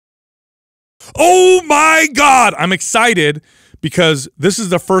Oh my God. I'm excited because this is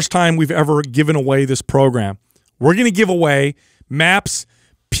the first time we've ever given away this program. We're going to give away MAPS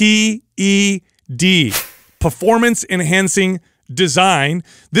PED, Performance Enhancing Design.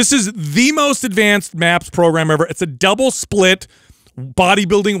 This is the most advanced MAPS program ever. It's a double split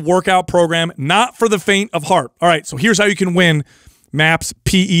bodybuilding workout program, not for the faint of heart. All right, so here's how you can win MAPS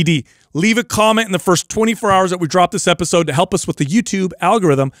PED. Leave a comment in the first 24 hours that we drop this episode to help us with the YouTube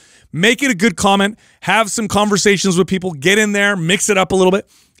algorithm. Make it a good comment. Have some conversations with people. Get in there. Mix it up a little bit.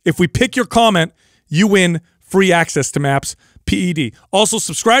 If we pick your comment, you win free access to MAPS PED. Also,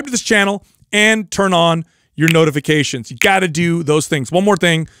 subscribe to this channel and turn on your notifications. You got to do those things. One more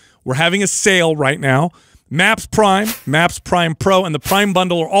thing. We're having a sale right now. MAPS Prime, MAPS Prime Pro, and the Prime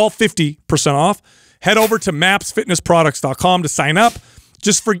Bundle are all 50% off. Head over to mapsfitnessproducts.com to sign up.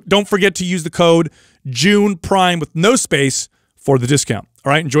 Don't forget to use the code JUNEPRIME with no space for the discount.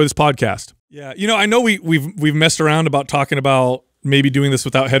 All right, enjoy this podcast. Yeah, you know, I know we've messed around about talking about maybe doing this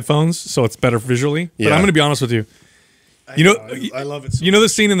without headphones, so it's better visually. But I'm going to be honest with you. I love it. So you know the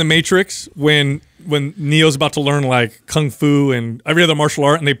scene in The Matrix when Neo's about to learn like kung fu and every other martial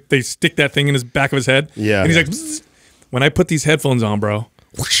art, and they stick that thing in his back of his head. Yeah, and he's like, Bzz. When I put these headphones on, bro,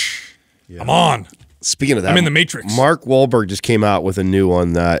 whoosh, I'm on. Speaking of that, I'm in The Matrix. Mark Wahlberg just came out with a new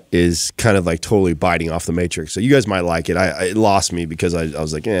one that is kind of like totally biting off The Matrix. So you guys might like it. It lost me because I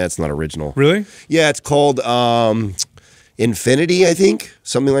was like, it's not original. Really? Yeah, it's called Infinity, I think,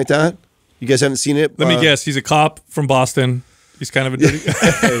 something like that. You guys haven't seen it? Let me guess. He's a cop from Boston. He's kind of a dirty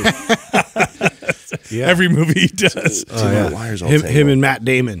guy. Yeah. Every movie he does. Him and Matt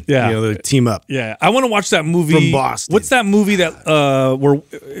Damon. Yeah, you know, they team up. Yeah, I want to watch that movie from Boston. What's that movie that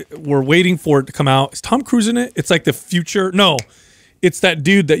we're waiting for it to come out? Is Tom Cruise in it? It's like the future. No, it's that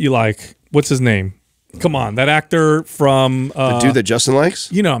dude that you like. What's his name? Come on, that actor from the dude that Justin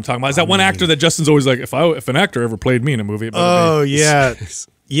likes. You know what I'm talking about. Is that one actor that Justin's always like? If an actor ever played me in a movie. Oh yeah.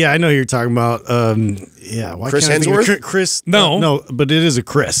 Yeah, I know who you're talking about. Yeah, why Chris can't Hemsworth? Chris? No, but it is a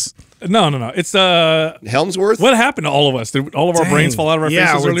Chris. No. It's Helmsworth. What happened to all of us? Did all of our brains fall out of our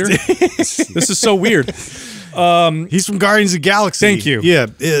faces earlier? This is so weird. He's from Guardians of the Galaxy. Thank you. Yeah.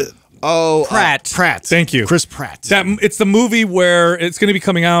 Pratt. Thank you, Chris Pratt. It's the movie where it's going to be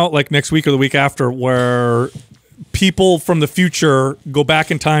coming out like next week or the week after, where people from the future go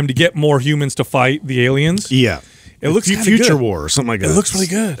back in time to get more humans to fight the aliens. Yeah. It looks Future good. War or something like that. It looks really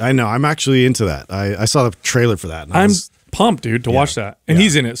good. I know. I'm actually into that. I saw the trailer for that. And I'm pumped, dude, to watch that. And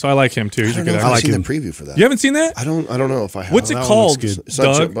he's in it, so I like him too. He's a good actor. I like the preview for that. You haven't seen that? I don't know if I have. What's it called?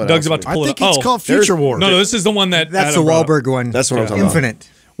 Doug? Doug's about to pull it up. I think it's called Future War. No, this is the one that That's the Wahlberg one. That's what I'm talking Infinite. about.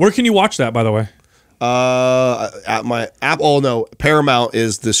 Where can you watch that, by the way? At my app. Oh no, Paramount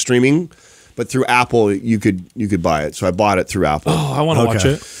is the streaming, but through Apple you could buy it. So I bought it through Apple. Oh, I want to watch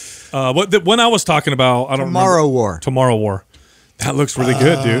it. The one I was talking about, I don't Tomorrow remember. War. Tomorrow War. That looks really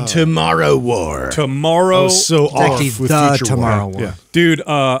good, dude. Tomorrow War. Tomorrow. So off with Future Tomorrow War. War. Yeah. Dude,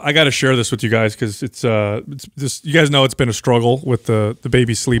 I got to share this with you guys because it's just, you guys know it's been a struggle with the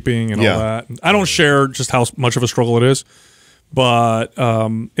baby sleeping and all that. I don't share just how much of a struggle it is. But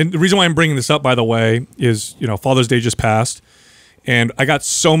and the reason why I'm bringing this up, by the way, is, you know, Father's Day just passed. And I got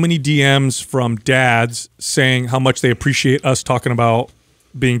so many DMs from dads saying how much they appreciate us talking about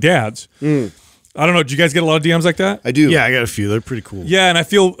being dads. I don't know. Do you guys get a lot of DMs like that? I do. Yeah, I got a few. They're pretty cool. Yeah, and I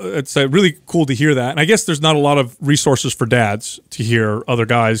feel it's really cool to hear that. And I guess there's not a lot of resources for dads to hear other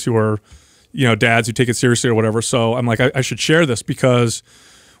guys who are, you know, dads who take it seriously or whatever. So I'm like, I should share this because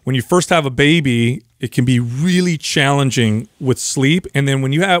when you first have a baby, it can be really challenging with sleep. And then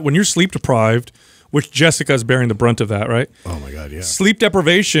when you're sleep deprived, which Jessica's bearing the brunt of that, right? Oh my God, yeah. Sleep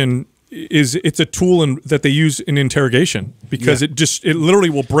deprivation it's a tool that they use in interrogation because it literally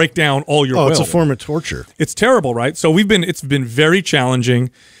will break down all your will. It's a form of torture. It's terrible, right? So it's been very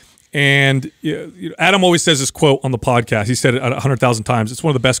challenging. And Adam always says this quote on the podcast. He said it 100,000 times. It's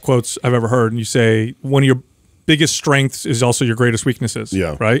one of the best quotes I've ever heard. And you say, one of your biggest strengths is also your greatest weaknesses.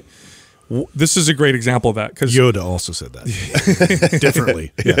 Yeah. Right? This is a great example of that. Because Yoda also said that.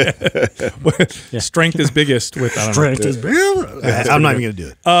 Differently. Yeah. Strength is biggest with strength is biggest. I'm not even going to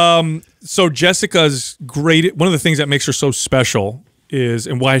do it. So Jessica's great. One of the things that makes her so special is,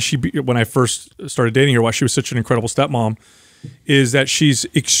 and why when I first started dating her, why she was such an incredible stepmom, is that she's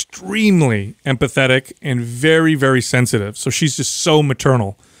extremely empathetic and very, very sensitive. So she's just so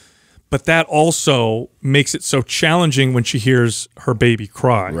maternal. But that also makes it so challenging when she hears her baby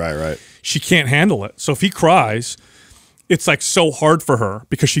cry. Right. She can't handle it. So if he cries, it's like so hard for her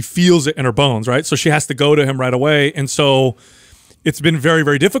because she feels it in her bones, right? So she has to go to him right away. And so it's been very,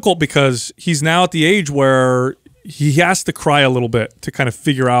 very difficult because he's now at the age where he has to cry a little bit to kind of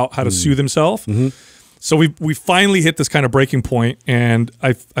figure out how to soothe himself. So we finally hit this kind of breaking point, and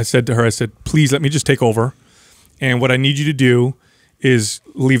I said to her, I said, please let me just take over, and what I need you to do is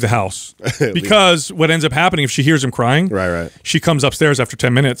leave the house. Because what ends up happening, if she hears him crying, right, she comes upstairs after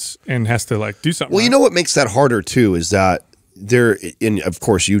 10 minutes and has to like do something. Well, you know what makes that harder too is that there, and of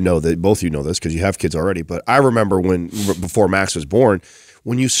course you know that, both of you know this because you have kids already, but I remember before Max was born,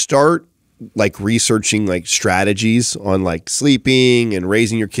 when you start like researching like strategies on like sleeping and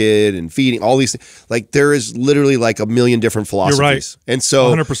raising your kid and feeding, all these things, like there is literally like a million different philosophies. You're right. And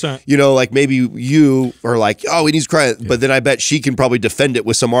so 100%. You know, like maybe you are like, oh, he needs to cry, but then I bet she can probably defend it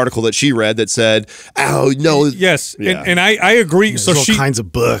with some article that she read that said, oh no. Yes. Yeah. And I agree. There's So all kinds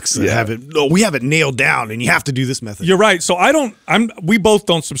of books that have it. No, we have it nailed down, and you have to do this method. You're right. So we both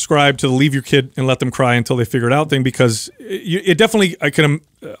don't subscribe to the leave your kid and let them cry until they figure it out thing, because it definitely, I can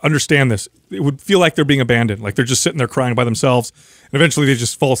understand this. It would feel like they're being abandoned, like they're just sitting there crying by themselves, and eventually they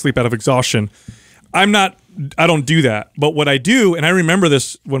just fall asleep out of exhaustion. I don't do that. But what I do, and I remember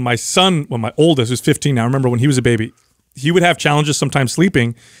this when my oldest is 15 now, I remember when he was a baby, he would have challenges sometimes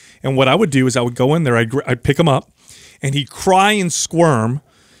sleeping, and what I would do is I would go in there, I'd pick him up, and he'd cry and squirm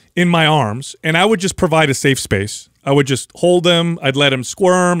in my arms, and I would just provide a safe space. I would just hold him, I'd let him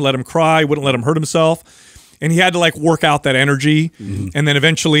squirm, let him cry, wouldn't let him hurt himself. And he had to like work out that energy. And then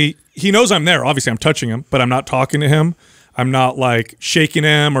eventually he knows I'm there. Obviously I'm touching him, but I'm not talking to him. I'm not like shaking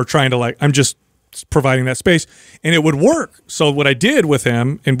him or trying to like, I'm just providing that space, and it would work. So what I did with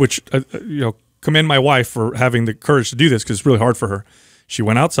him, in which, commend my wife for having the courage to do this, because it's really hard for her. She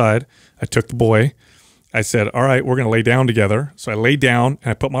went outside. I took the boy. I said, all right, we're going to lay down together. So I laid down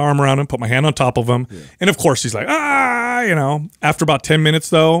and I put my arm around him, put my hand on top of him. Yeah. And of course he's like, after about 10 minutes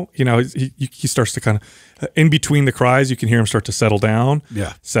though, he starts to kind of, in between the cries, you can hear him start to settle down,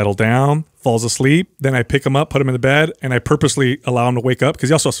 falls asleep. Then I pick him up, put him in the bed, and I purposely allow him to wake up because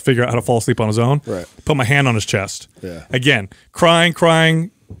he also has to figure out how to fall asleep on his own. Right. Put my hand on his chest. Yeah. Again,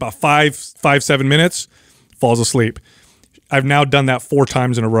 crying, about 7 minutes, falls asleep. I've now done that 4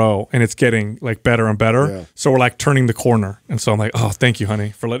 times in a row, and it's getting like better and better. Yeah. So we're like turning the corner, and so I'm like, oh, thank you,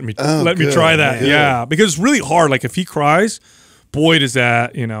 honey, for letting me try that. Man. Yeah, because it's really hard. Like if he cries, boy, does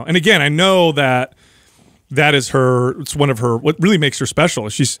that, And again, I know that is her. It's one of her. What really makes her special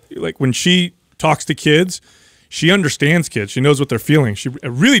is she's like when she talks to kids, she understands kids. She knows what they're feeling. She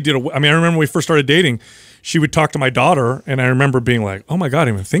really did. I remember when we first started dating, she would talk to my daughter, and I remember being like, oh my God, I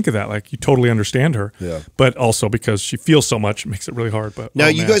didn't even think of that. Like, you totally understand her. Yeah. But also because she feels so much, it makes it really hard. But now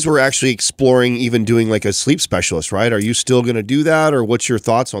you guys were actually exploring even doing like a sleep specialist, right? Are you still going to do that, or what's your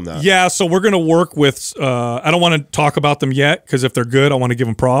thoughts on that? Yeah, so we're going to work with, I don't want to talk about them yet, because if they're good, I want to give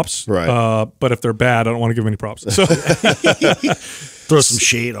them props. Right. But if they're bad, I don't want to give them any props. So throw some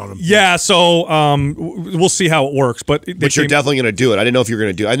shade on them. Yeah, so we'll see how it works. But you're definitely going to do it. I didn't know if you were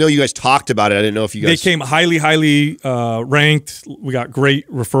going to do it. I know you guys talked about it. I didn't know if you guys... They came highly ranked. We got great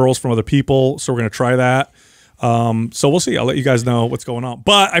referrals from other people, so we're going to try that. So we'll see. I'll let you guys know what's going on.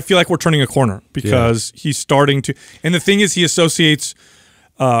 But I feel like we're turning a corner because he's starting to... And the thing is, he associates...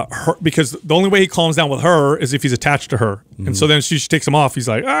 her, because the only way he calms down with her is if he's attached to her. And so then she takes him off. He's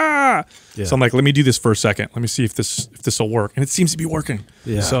like, ah. Yeah. So I'm like, let me do this for a second. Let me see if this will work. And it seems to be working.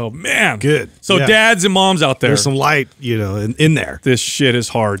 Yeah. So, man. Good. So dads and moms out there. There's some light, in there. This shit is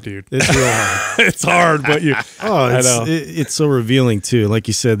hard, dude. It's real hard. It's hard, but it's so revealing too. Like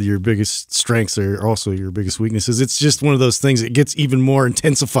you said, your biggest strengths are also your biggest weaknesses. It's just one of those things that gets even more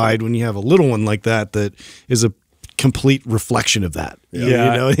intensified when you have a little one like that is a complete reflection of that.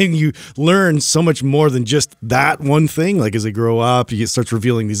 And you learn so much more than just that one thing. Like as they grow up, you start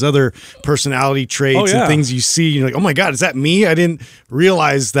revealing these other personality traits and things you see. You're like, oh my God, is that me? I didn't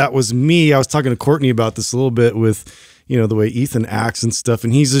realize that was me. I was talking to Courtney about this a little bit with, the way Ethan acts and stuff.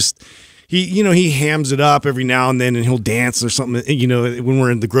 And he's just, he hams it up every now and then, and he'll dance or something, when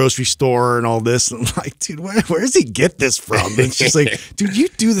we're in the grocery store and all this. And I'm like, dude, where does he get this from? And she's like, dude, you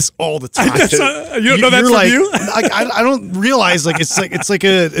do this all the time. You don't know that's from you? I don't realize it's like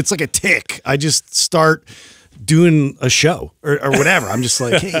a tick. I just start doing a show or whatever. I'm just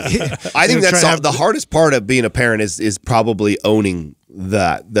like, hey. I think that's the hardest part of being a parent is probably owning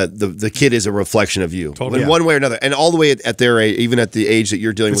that the kid is a reflection of you in one way or another, and all the way at their age, even at the age that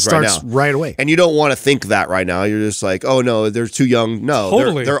you're dealing with right now. It starts right away. And you don't want to think that right now. You're just like, oh no, they're too young.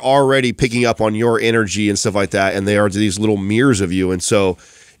 No, they're already picking up on your energy and stuff like that, and they are these little mirrors of you. And so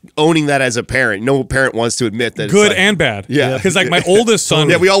owning that as a parent. No parent wants to admit that Good it's like, and bad. Yeah. Because like my oldest son.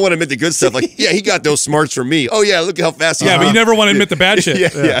 yeah, we all want to admit the good stuff. Like, yeah, he got those smarts from me. Oh yeah, look how fast. Yeah, but you never want to admit the bad shit.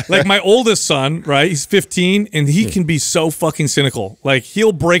 Yeah. Like my oldest son, right? He's 15, and he can be so fucking cynical. Like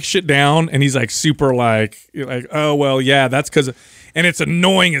he'll break shit down, and he's like super like, oh well, yeah, that's because, and it's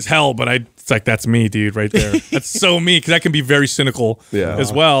annoying as hell. But it's like that's me, dude, right there. That's so me because I can be very cynical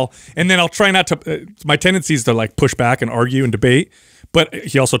as well. And then I'll try not to. My tendency is to like push back and argue and debate. But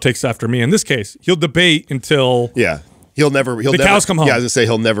he also takes after me. In this case, he'll debate until he'll never cows come home. Yeah, I was gonna say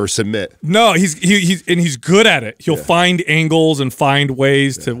he'll never submit. No, he's good at it. He'll find angles and find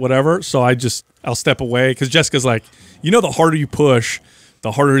ways to whatever. So I'll step away because Jessica's like, the harder you push,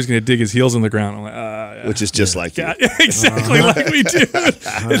 the harder he's gonna dig his heels in the ground. I'm like, which is just like you. exactly like we do.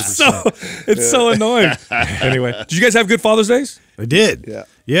 It's so annoying. Anyway, did you guys have good Father's Days? I did.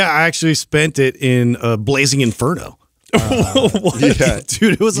 Yeah. I actually spent it in a blazing inferno. Yeah.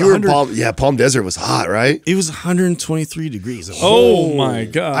 Dude, it was Palm Desert was hot, right? It was 123 degrees. Oh my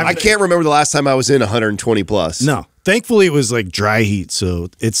god! I can't remember the last time I was in 120 plus. No, thankfully it was like dry heat, so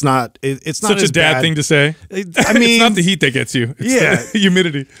it's not. It's not such as a dad bad. thing to say. I mean, it's not the heat that gets you. It's the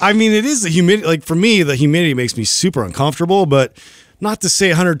humidity. I mean, it is the humidity. Like for me, the humidity makes me super uncomfortable, but. Not to say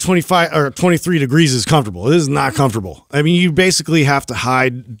 125 or 23 degrees is comfortable. It is not comfortable. I mean, you basically have to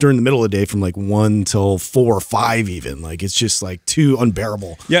hide during the middle of the day from like 1 till 4 or 5 even. Like it's just like too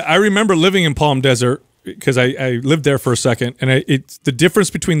unbearable. Yeah, I remember living in Palm Desert because I lived there for a second, and it's the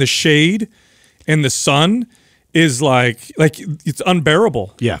difference between the shade and the sun is like it's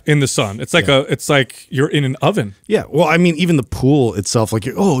unbearable. Yeah, in the sun, it's like it's like you're in an oven. Yeah, well, I mean, even the pool itself, like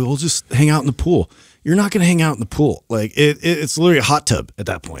we'll just hang out in the pool. You're not going to hang out in the pool. Like it's literally a hot tub at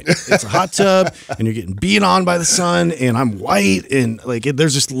that point. It's a hot tub, and you're getting beat on by the sun. And I'm white, and like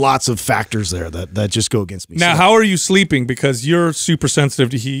there's just lots of factors there that just go against me. Now, how are you sleeping? Because you're super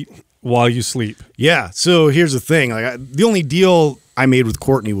sensitive to heat while you sleep. Yeah. So here's the thing. Like the only deal I made with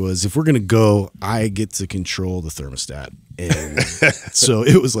Courtney was if we're going to go, I get to control the thermostat. And so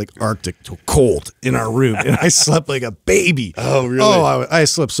it was like Arctic to cold in our room, and I slept like a baby. Oh, really? Oh, I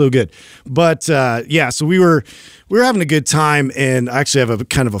slept so good. But so we were having a good time, and I actually have a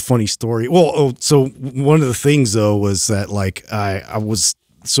kind of a funny story. Well, so one of the things though was that like I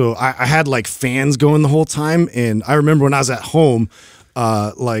had like fans going the whole time, and I remember when I was at home.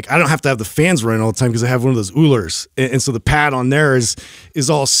 Like I don't have to have the fans running all the time because I have one of those Oolers, and so the pad on there is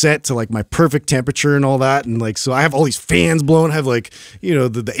all set to like my perfect temperature and all that, and like so I have all these fans blowing, I have like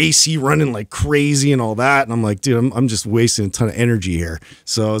the AC running like crazy and all that, and I'm like, dude, I'm just wasting a ton of energy here.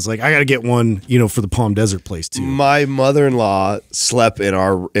 So I was like, I got to get one, for the Palm Desert place too. My mother-in-law slept in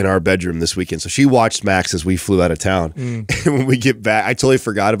our bedroom this weekend, so she watched Max as we flew out of town. And when we get back, I totally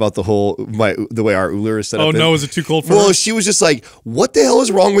forgot about the way our Ooler is set up. Oh no, is it too cold for her? Well, she was just like, what the hell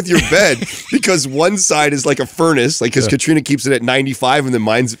is wrong with your bed? Because one side is like a furnace, like because Katrina keeps it at 95 and then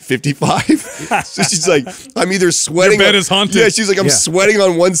mine's at 55. So she's like, I'm either sweating. Your bed is haunted. Yeah, she's like, I'm sweating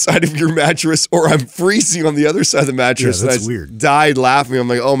on one side of your mattress or I'm freezing on the other side of the mattress. Yeah, that's and I weird. Died laughing. I'm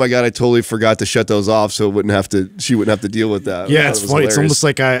like, oh my God, I totally forgot to shut those off so she wouldn't have to deal with that. Yeah, it's funny. Hilarious. It's almost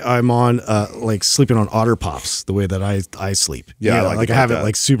like I'm on like sleeping on Otter Pops the way that I sleep. Yeah, I have it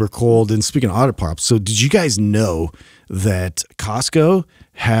like super cold. And speaking of Otter Pops, so did you guys know that Costco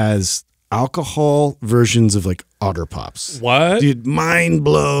has alcohol versions of like Otter Pops? What? Dude, mind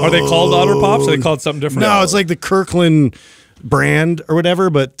blown. Are they called Otter Pops? Or are they called something different? No, it's like the Kirkland brand or whatever,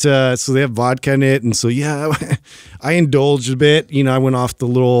 but so they have vodka in it, and so I indulged a bit. I went off the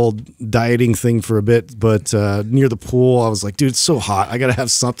little dieting thing for a bit, but near the pool, I was like, dude, it's so hot. I gotta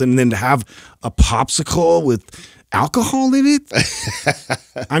have something. And then to have a popsicle with alcohol in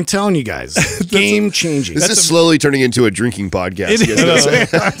it, I'm telling you guys, game changing. This is slowly turning into a drinking podcast.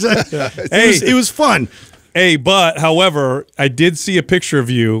 It was fun. Hey, but however, I did see a picture of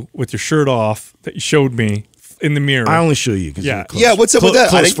you with your shirt off that you showed me in the mirror. I only show you because what's up with that?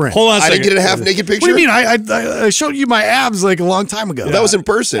 Close friend. Hold on a I second. didn't get a half naked picture. What do you mean? I showed you my abs like a long time ago. Well, that was in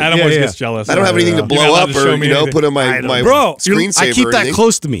person. Adam always gets jealous. I don't have anything to blow up or put on my screensaver. I keep or that anything.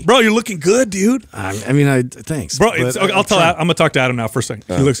 close to me. Bro, you're looking good, dude. I mean, thanks. Bro, I'll tell Adam, I'm going to talk to Adam now for a second.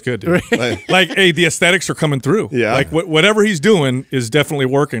 He looks good, dude. Like, hey, the aesthetics are coming through. Yeah. Like, whatever he's doing is definitely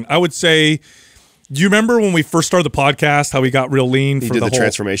working. I would say, do you remember when we first started the podcast, how he got real lean? He for did the whole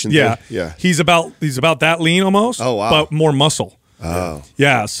transformation Yeah. thing? Yeah. He's about that lean almost. Oh, wow. But more muscle. Oh.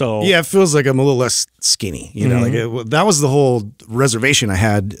 Yeah, so. Yeah, it feels like I'm a little less skinny. That was the whole reservation I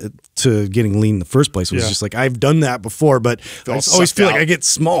had to getting lean in the first place. Was just like, I've done that before, but I always feel like I get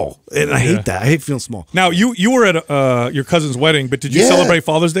small. And I hate that. I hate feeling small. Now, you were at your cousin's wedding, but did you celebrate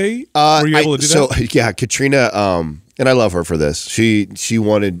Father's Day? Were you able to do that? So, yeah, Katrina, and I love her for this. She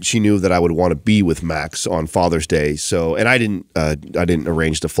knew that I would want to be with Max on Father's Day. So, and I didn't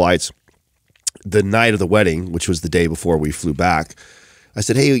arrange the flights. The night of the wedding, which was the day before we flew back, I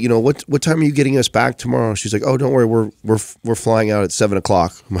said, "Hey, you know what time are you getting us back tomorrow?" She's like, "Oh, don't worry, we're flying out at 7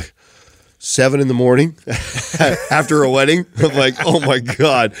 o'clock." I'm like, 7 in the morning after a wedding? I'm like, oh my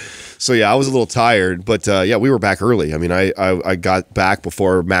God. So yeah, I was a little tired, but yeah, we were back early. I mean, I got back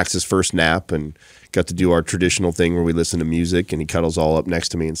before Max's first nap and got to do our traditional thing where we listen to music and he cuddles all up next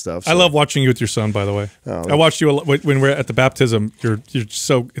to me and stuff. So. I love watching you with your son, by the way. Oh, I watched you when we're at the baptism. It's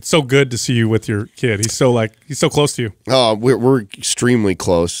so good to see you with your kid. He's so close to you. Oh, we're extremely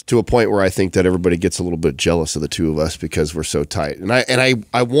close, to a point where I think that everybody gets a little bit jealous of the two of us because we're so tight. And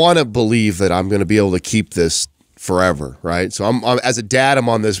I want to believe that I'm going to be able to keep this forever, right? So I'm as a dad, I'm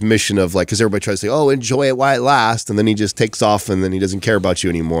on this mission of like, because everybody tries to say, oh, enjoy it while it lasts, and then he just takes off and then he doesn't care about you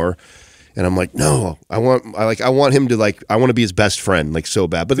anymore. And I'm like, no, I want him to I want to be his best friend, like, so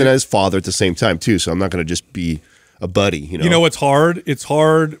bad. But then as father at the same time too. So I'm not going to just be a buddy, you know. You know what's hard? It's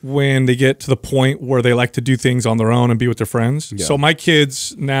hard when they get to the point where they like to do things on their own and be with their friends. Yeah. So my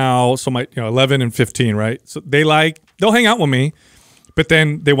kids now, 11 and 15, right? So they'll hang out with me, but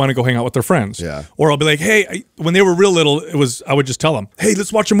then they want to go hang out with their friends. Yeah. Or I'll be like, hey, when they were real little, I would just tell them, hey,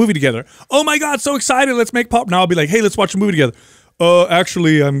 let's watch a movie together. Oh my God, so excited, let's make pop. Now I'll be like, hey, let's watch a movie together.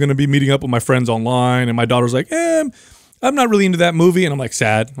 Actually, I'm going to be meeting up with my friends online. And my daughter's like, I'm not really into that movie. And I'm like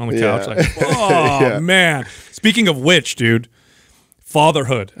sad on the couch. Like, oh, man. Speaking of which, dude,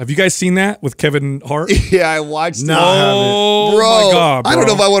 Fatherhood. Have you guys seen that with Kevin Hart? Yeah, I watched it. Oh, bro, my God, bro. I don't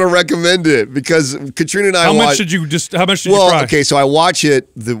know if I want to recommend it because Katrina and I How much did you cry? Okay, so I watch it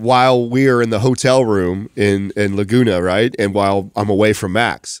while we are in the hotel room in Laguna, right? And while I'm away from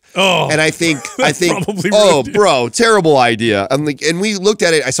Max. Oh. And I think oh, bro, terrible idea. I'm like, and we looked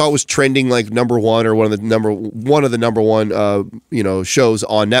at it, I saw it was trending like #1 or one of the number one shows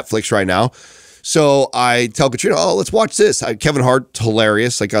on Netflix right now. So I tell Katrina, oh, let's watch this. Kevin Hart's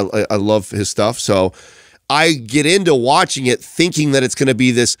hilarious. Like, I love his stuff. So I get into watching it thinking that it's going to be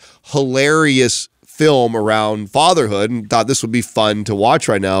this hilarious film around fatherhood and thought this would be fun to watch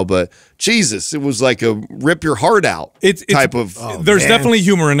right now. But Jesus, it was like a rip your heart out type of. There's definitely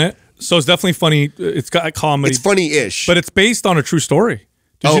humor in it. So it's definitely funny. It's got comedy. It's funny-ish. But it's based on a true story.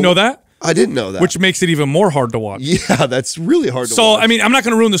 Did you know that? I didn't know that. Which makes it even more hard to watch. Yeah, that's really hard to watch. So, I mean, I'm not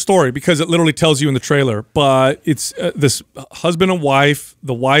going to ruin the story because it literally tells you in the trailer, but it's this husband and wife.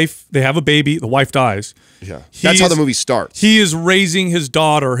 The wife, they have a baby. The wife dies. Yeah. That's how the movie starts. He is raising his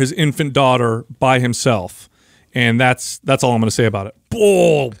daughter, his infant daughter, by himself. And that's all I'm going to say about it.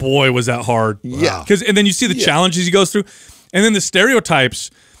 Oh, boy, was that hard. Yeah. And then you see the challenges he goes through. And then the stereotypes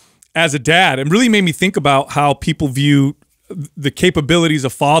as a dad. It really made me think about how people view the capabilities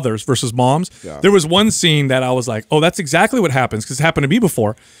of fathers versus moms. Yeah. There was one scene that I was like, oh, that's exactly what happens, because it happened to me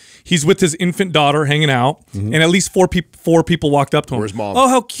before. He's with his infant daughter hanging out, and at least four people walked up to him. Where's mom? Oh,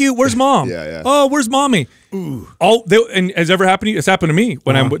 how cute. Where's mom? Yeah. Oh, where's mommy? Ooh. And has ever happened to you? It's happened to me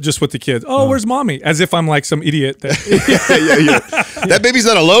when I'm just with the kids. Oh, where's mommy? As if I'm like some idiot. Yeah. That baby's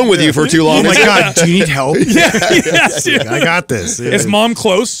not alone with you for too long. Oh my God, do you need help? Yes. I got this. Is mom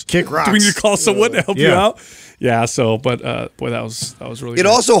close? Kick rocks. Do we need to call someone to help you out? Yeah, so, but boy, that was really good. It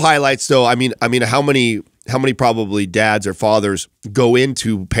also highlights, though, I mean how many probably dads or fathers go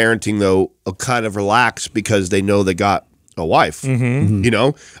into parenting, though, kind of relaxed because they know they got a wife. You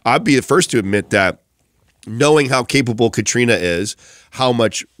know, I'd be the first to admit that knowing how capable Katrina is, how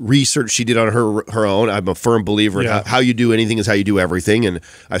much research she did on her own, I'm a firm believer in how you do anything is how you do everything, and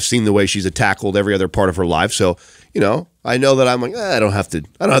I've seen the way she's tackled every other part of her life. So, you know, I know that I'm like, I don't have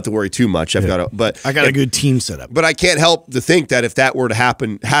to worry too much. I got a good team set up. But I can't help to think that if that were to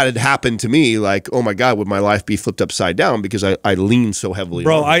happen, had it happened to me, like, oh my God, would my life be flipped upside down because I lean so heavily.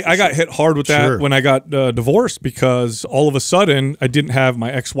 Bro, I got hit hard with that when I got divorced, because all of a sudden I didn't have my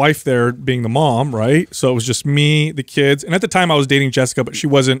ex-wife there being the mom, right? So it was just me, the kids, and at the time I was dating Jessica, but she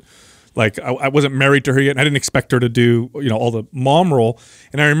wasn't. Like, I wasn't married to her yet, and I didn't expect her to do, all the mom role.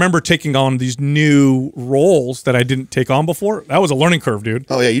 And I remember taking on these new roles that I didn't take on before. That was a learning curve, dude.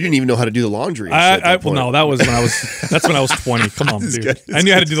 Oh yeah, you didn't even know how to do the laundry. Well, no, that was when that's when I was 20. Come on, dude. I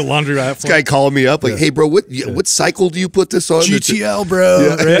knew how to do the laundry. This guy called me up like, hey, bro, what cycle do you put this on? GTL, bro. Yeah.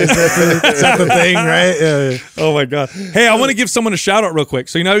 Right? Is that the thing, right? Yeah. Oh my God. Hey, I want to give someone a shout out real quick.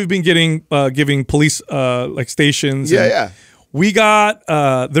 So we've been giving police like stations. Yeah. We got,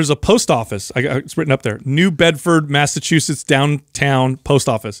 there's a post office. It's written up there. New Bedford, Massachusetts downtown post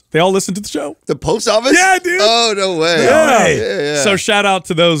office. They all listen to the show. The post office? Yeah, dude. Oh, no way. Yeah. So shout out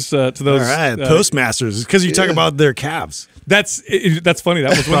to those. All right, postmasters, because you talk about their calves. That's funny.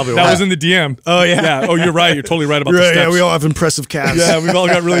 That was probably that was in the DM. Oh yeah. Yeah. Oh, you're right. You're totally right about the steps. Yeah, we all have impressive calves. Yeah, we've all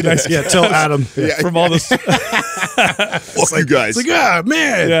got really nice. Yeah, tell Adam from all this. Fuck you guys. It's like, ah,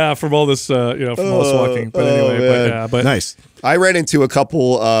 man. Yeah, from all this, from all this walking. But anyway, but Nice. I ran into a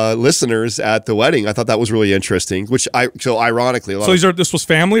couple listeners at the wedding. I thought that was really interesting. So ironically, this was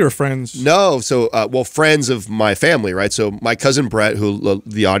family or friends? No, so friends of my family, right? So my cousin Brett, who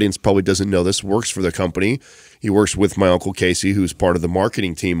the audience probably doesn't know this, works for the company. He works with my uncle Casey, who's part of the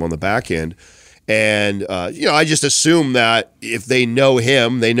marketing team on the back end. And I just assume that if they know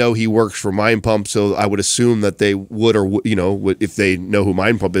him, they know he works for Mind Pump. So I would assume that they would, if they know who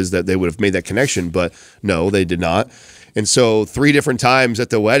Mind Pump is, that they would have made that connection. But no, they did not. And so 3 different times at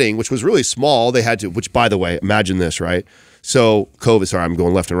the wedding, which was really small, they had to, which by the way, imagine this, right? So COVID, sorry, I'm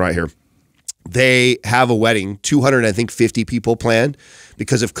going left and right here. They have a wedding, 250 people planned.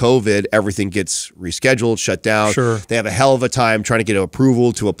 Because of COVID, everything gets rescheduled, shut down. Sure. They have a hell of a time trying to get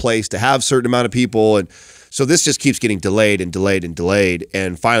approval to a place to have a certain amount of people. And so this just keeps getting delayed and delayed and delayed.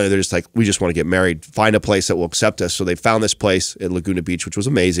 And finally, they're just like, we just want to get married. Find a place that will accept us. So they found this place at Laguna Beach, which was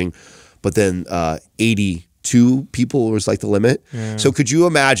amazing. But then 82 people was like the limit. Yeah. So could you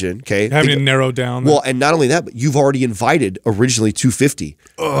imagine, okay? Having to narrow down. Well, and not only that, but you've already invited originally 250.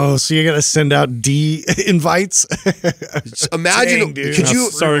 Oh, so you got to send out invites? Imagine, Dang, could you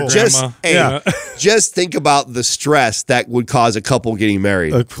sorry, just think about the stress that would cause a couple getting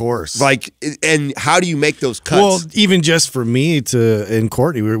married. Of course. Like, and how do you make those cuts? Well, even just for me and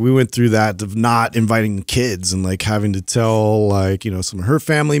Courtney, we went through that of not inviting kids and like having to tell some of her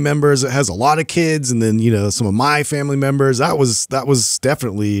family members that has a lot of kids, and then some of my family members. That was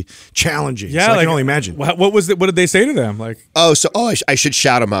definitely challenging. Yeah, so I can only imagine. What was it? What did they say to them? Like, I should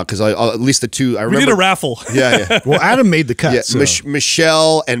shout them out because at least the two I remember. We did a raffle. Yeah. Well, Adam made the cut. Yeah, so.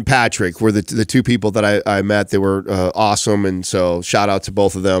 Michelle and Patrick were the two people that I met. They were awesome, and so shout out to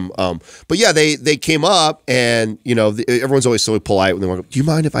both of them. But yeah, they came up, and everyone's always so polite when they walk up. Do you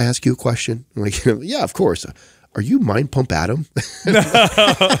mind if I ask you a question? I'm like, yeah, of course. Are you Mind Pump Adam?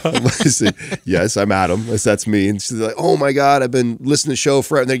 Yes, I'm Adam. That's me. And she's like, oh my God, I've been listening to the show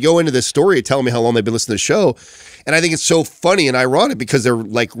forever. And they go into this story telling me how long they've been listening to the show. And I think it's so funny and ironic because they're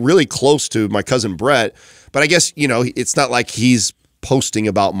like really close to my cousin Brett. But I guess, it's not like he's posting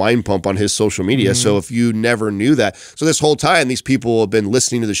about Mind Pump on his social media. So if you never knew that. So this whole time, these people have been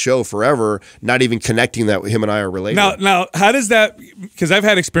listening to the show forever, not even connecting that him and I are related. Now, how does that, because I've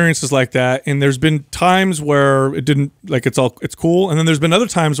had experiences like that, and there's been times where it didn't, like it's cool. And then there's been other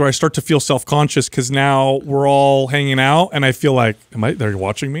times where I start to feel self-conscious because now we're all hanging out and I feel like, they're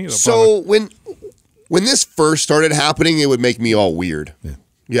watching me? So when this first started happening, it would make me all weird.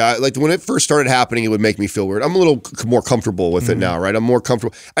 Yeah, like when it first started happening, it would make me feel weird. I'm a little more comfortable with it now, right? I'm more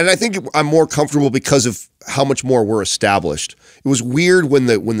comfortable. And I think I'm more comfortable because of how much more we're established. It was weird when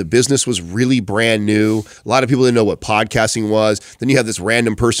the business was really brand new. A lot of people didn't know what podcasting was. Then you have this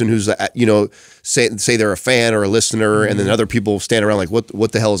random person who's, say they're a fan or a listener, and then other people stand around like,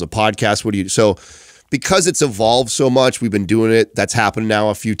 what the hell is a podcast? What do you do? So because it's evolved so much, we've been doing it. That's happened now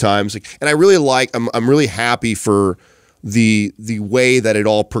a few times. And I really I'm really happy for the way that it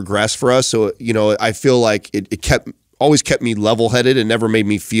all progressed for us. So, I feel like it always kept me level-headed and never made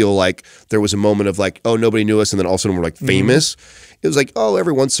me feel like there was a moment of like, oh, nobody knew us, and then all of a sudden we're like famous. It was like, oh,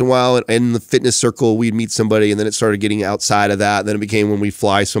 every once in a while in the fitness circle, we'd meet somebody, and then it started getting outside of that. And then it became when we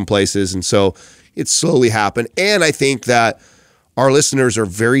fly some places. And so it slowly happened. And I think that our listeners are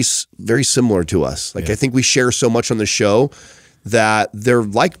very, very similar to us. Like, I think we share so much on the show that they're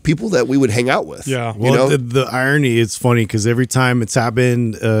like people that we would hang out with. Yeah. Well, the irony is funny because every time it's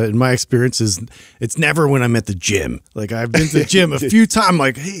happened, in my experiences, it's never when I'm at the gym. Like I've been to the gym a few times,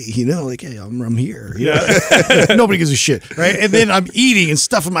 like, hey, hey, I'm here. Yeah. Nobody gives a shit, right? And then I'm eating and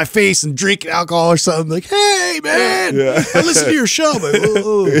stuffing my face and drinking alcohol or something. Like, hey, man, I listen to your show, but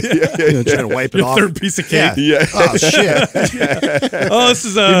trying to wipe it off. Third piece of cake. Yeah. Oh shit. Oh, this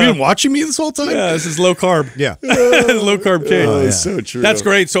is Have you been watching me this whole time? Yeah, this is low carb. Yeah. Low carb cake. Oh, it's so true. That's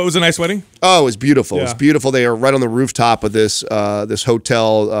great. So it was a nice wedding? Oh, it was beautiful. Yeah. It was beautiful. They are right on the rooftop of this this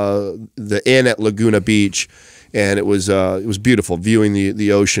hotel, the inn at Laguna Beach. And it was beautiful, viewing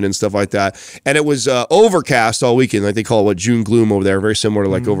the ocean and stuff like that. And it was overcast all weekend. Like they call it June gloom over there, very similar to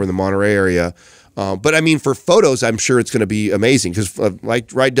like over in the Monterey area. But I mean, for photos, I'm sure it's going to be amazing because,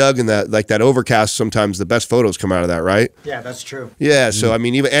 right, Doug, and that overcast, sometimes the best photos come out of that, right? Yeah, that's true. Yeah. So I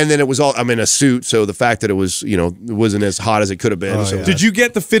mean, and then it was I'm in a suit, so the fact that it was, it wasn't as hot as it could have been. So. Did you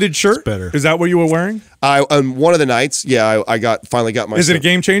get the fitted shirt? It's better. Is that what you were wearing? On one of the nights, yeah, I finally got my. Is it a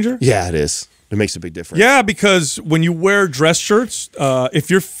game changer? Yeah, it is. It makes a big difference. Yeah, because when you wear dress shirts, if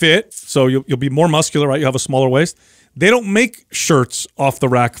you're fit, so you'll be more muscular, right? You have a smaller waist. They don't make shirts off the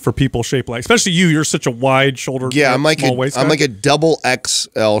rack for people shaped like, especially you. You're such a wide shouldered, Yeah, I'm like small waist guy. I'm like a double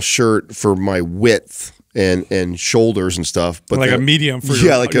XL shirt for my width and shoulders and stuff, but like a medium for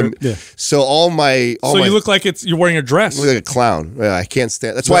your, like so you look like you're wearing a dress. I look like a clown. Yeah, I can't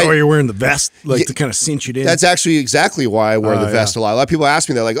stand. That's why why you're wearing the vest, like to kind of cinch it in. That's actually exactly why I wear the vest a lot. A lot of people ask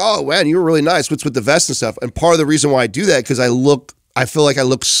me, they're like, "Oh, man, you were really nice. What's with the vest and stuff?" And part of the reason why I do that because I feel like I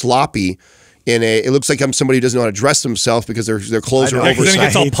look sloppy. It looks like I'm somebody who doesn't know how to dress themselves because their clothes are oversized. Then it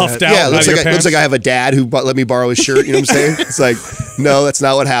gets all puffed out. Yeah, it looks like I have a dad who let me borrow his shirt. You know what I'm saying? It's like, no, that's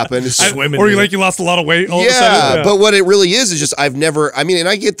not what happened. Or you lost a lot of weight. All of a sudden. Yeah, but what it really is just I've never. I mean, and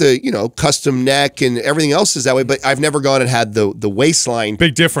I get the custom neck and everything else is that way, but I've never gone and had the waistline.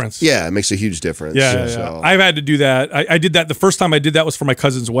 Big difference. Yeah, it makes a huge difference. Yeah. So. I've had to do that. I did that the first time I did that was for my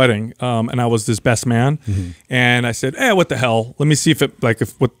cousin's wedding, and I was his best man, and I said, what the hell? Let me see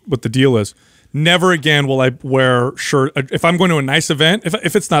what the deal is. Never again will I wear shirt if I'm going to a nice event.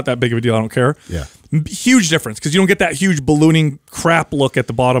 If it's not that big of a deal, I don't care. Yeah, huge difference because you don't get that huge ballooning crap look at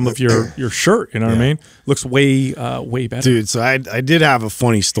the bottom of your shirt. You know what I mean? Looks way better, dude. So I did have a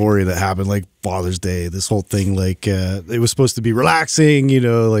funny story that happened like Father's Day. This whole thing, like it was supposed to be relaxing.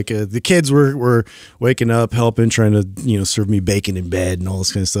 Like the kids were waking up, helping, trying to serve me bacon in bed and all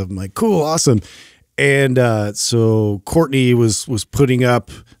this kind of stuff. I'm like, cool, awesome. And so Courtney was putting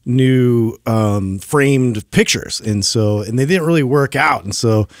up new framed pictures, and they didn't really work out. And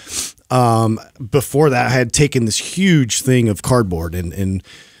so before that, I had taken this huge thing of cardboard, and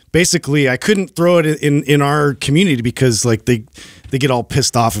basically I couldn't throw it in our community because like they get all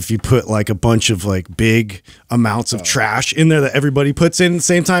pissed off if you put like a bunch of like big amounts of trash in there that everybody puts in at the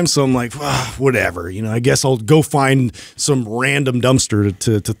same time. So I'm like, whatever, I guess I'll go find some random dumpster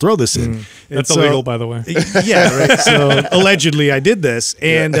to throw this in. That's illegal, by the way. Yeah, right. So allegedly I did this,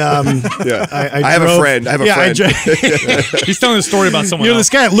 and I have a friend. He's telling a story about someone else. This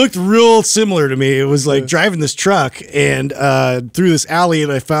guy looked real similar to me. It was like driving this truck and through this alley,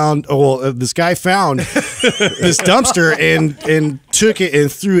 and I found this guy found this dumpster and took it and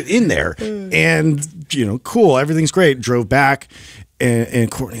threw it in there, and cool, everything's great. Drove back, and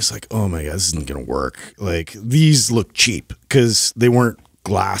Courtney's like, oh my god, this isn't gonna work. Like, these look cheap because they weren't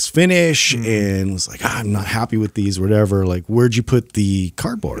glass finish, and was like, I'm not happy with these, whatever. Like, where'd you put the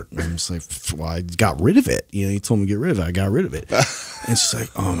cardboard? And I'm just like, well, I got rid of it. You told me to get rid of it. I got rid of it. And she's like,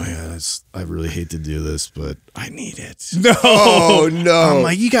 oh my god, I really hate to do this, but I need it. No, I'm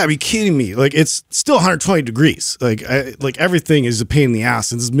like, you gotta be kidding me. Like, it's still 120 degrees. Like, everything is a pain in the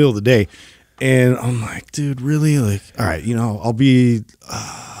ass. It's the middle of the day, and I'm like, dude, really? Like, all right, I'll be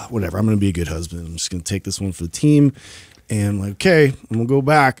whatever. I'm gonna be a good husband. I'm just gonna take this one for the team. And I'm like, okay, I'm gonna go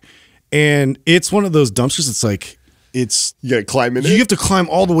back. And it's one of those dumpsters. It's like, you gotta climb in. You have to climb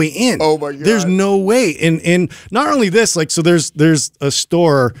all the way in. Oh my god! There's no way. And not only this, like, so there's a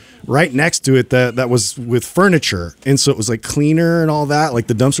store right next to it that was with furniture, and so it was like cleaner and all that, like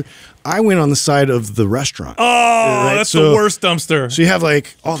the dumpster. I went on the side of the restaurant. Oh, right? That's the worst dumpster. So you have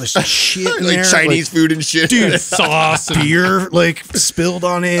like all this shit in like there, Chinese food and shit, dude, sauce, beer like spilled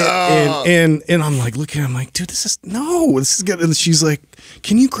on it, and I'm like looking, I'm like, dude, this is good. And she's like,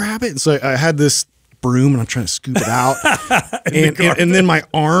 can you grab it? And so I had this broom and I'm trying to scoop it out, and then my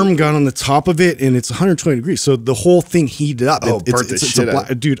arm got on the top of it, and it's 120 degrees, so the whole thing heated up.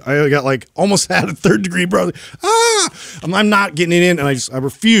 Dude, I got like almost had a 3rd degree, bro. I'm not getting it in, and I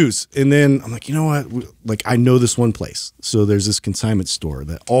refuse. And then I'm like, you know what? Like, I know this one place. So there's this consignment store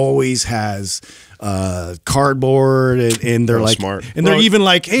that always has cardboard, and they're like smart, and they're even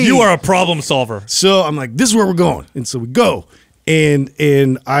like, hey, you are a problem solver. So I'm like, this is where we're going, and so we go. And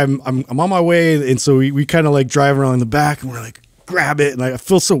I'm on my way, and so we kind of like drive around in the back, and we're like, grab it, and I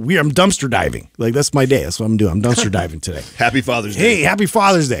feel so weird. I'm dumpster diving. Like, that's my day. That's what I'm doing. I'm dumpster diving today. Happy Father's Day. Hey, happy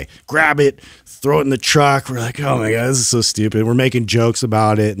Father's Day. Grab it, throw it in the truck. We're like, oh my god, this is so stupid. We're making jokes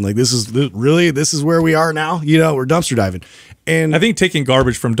about it, and like, this is where we are now. We're dumpster diving. And I think taking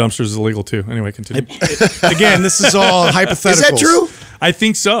garbage from dumpsters is illegal too. Anyway, continue. Again, this is all hypotheticals. Is that true? I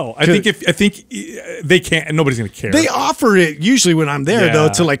think so. I think they can't, and nobody's going to care. They offer it usually when I'm there, though,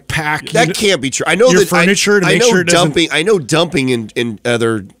 to like pack. That can't be true. I know your furniture to make sure it doesn't. I know dumping in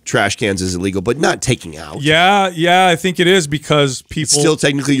other trash cans is illegal, but not taking out. Yeah, I think it is because people it's still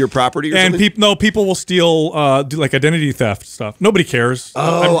technically your property, or something? People will steal do like identity theft stuff. Nobody cares.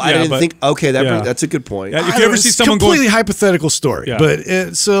 I didn't think. Okay, that's a good point. Yeah, if you ever see someone completely hypothetical story,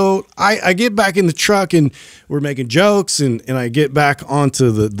 but so I get back in the truck, and we're making jokes, and I get back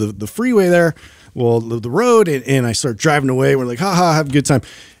onto the freeway there, the road, and I start driving away. We're like, haha, have a good time.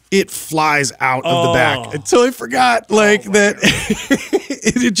 it flies out of the back. I totally forgot like that.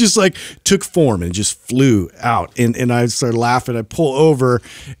 It just like took form and just flew out. And I started laughing. I pull over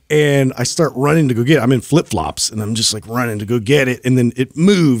and I start running to go get it. I'm in flip-flops and I'm just like running to go get it. And then it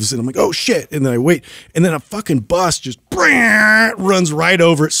moves and I'm like, oh shit. And then I wait. And then a fucking bus just runs right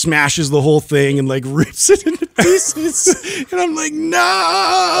over it, smashes the whole thing and like rips it into pieces. And I'm like, no.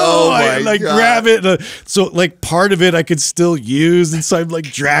 I like grab it. So like part of it I could still use. And so I'm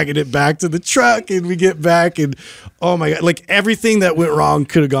like dragging it back to the truck and we get back and oh my God, like everything that went wrong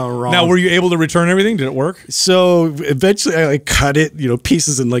could have gone wrong. Now, were you able to return everything? Did it work? So eventually I like cut it,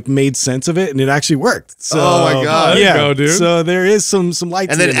 pieces and like made sense of it and it actually worked. So, oh my God. There you go, dude. So there is some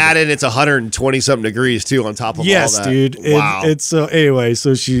lights. And then add in it's 120 something degrees too on top of all that. Yes, dude. Wow. It's so anyway,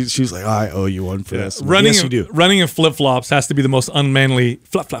 so she's like, oh, I owe you one for this. Running, yes, you do. Running in flip-flops has to be the most unmanly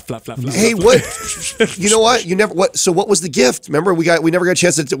flap. Hey, what? You know what? So what was the gift? Remember, we never got a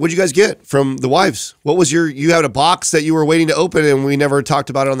chance to. What did you guys get from the wives? What was you had a box that you were waiting to open, and we never talked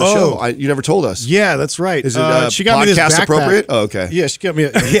about it on the show. You never told us. Yeah, that's right. Is it she got me this backpack. Appropriate? Oh, okay. Yeah, she got me.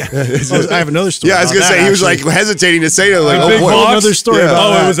 I have another story. Yeah, I was gonna say he was like hesitating to say it. Like, another story. Yeah.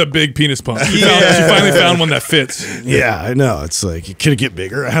 About it was a big penis pump. She finally found one that fits. Yeah, I know. It's like it could get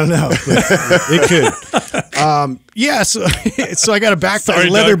bigger. I don't know. It could. Yeah. So I got a backpack, Sorry,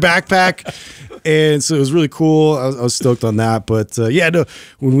 leather Doug. backpack. And so it was really cool. I was stoked on that. But yeah, no,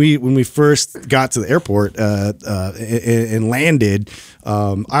 when we first got to the airport and landed,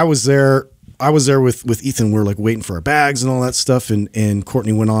 I was there with Ethan. We were like waiting for our bags and all that stuff. And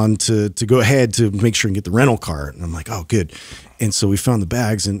Courtney went on to go ahead to make sure and get the rental car. And I'm like, oh, good. And so we found the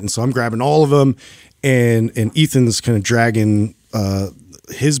bags. And so I'm grabbing all of them. And Ethan's kind of dragging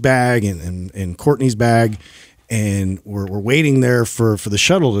his bag and Courtney's bag. And we're waiting there for the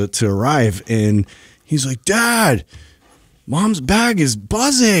shuttle to arrive. And he's like, Dad, Mom's bag is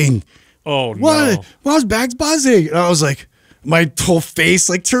buzzing. Oh, what? no. Mom's bag's buzzing. And I was like, my whole face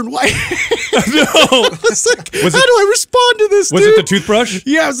like turned white. No. I was like, how do I respond to this, Was dude? it the toothbrush?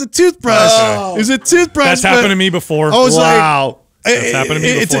 Yeah, it was a toothbrush. Oh. It was a toothbrush. That's happened to me before. I was wow. That's happened to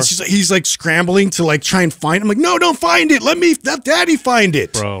me before. He's like scrambling to like try and find it. I'm like, no, don't find it. Let Daddy find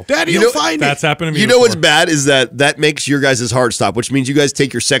it. Bro. Daddy will find it. That's happened to me You before. know what's bad is that makes your guys' heart stop, which means you guys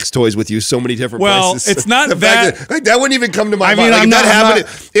take your sex toys with you so many different places. Well, it's not the that. fact that wouldn't even come to my I mean, mind. Like, I'm if that not-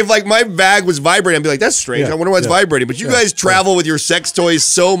 happened, if like my bag was vibrating, I'd be like, that's strange. Yeah, I wonder why it's yeah. vibrating. But you guys travel with your sex toys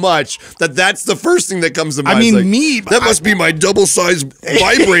so much that's the first thing that comes to mind. I mean, It's like, that must be my double-sized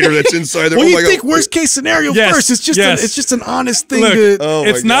vibrator that's inside there. What do Oh you my think? God. Worst case scenario Yes, first. It's just yes. it's just an honest thing. Look, Oh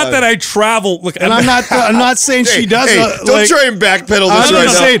it's my not God. that I travel. Look, and I'm not saying she does. Hey, don't like, try and backpedal this I'm right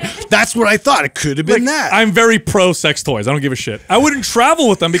just now. saying that's what I thought. It could have been that. I'm very pro sex toys. I don't give a shit. I wouldn't travel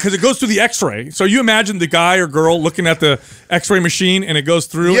with them because it goes through the X-ray. So you imagine the guy or girl looking at the X-ray machine and it goes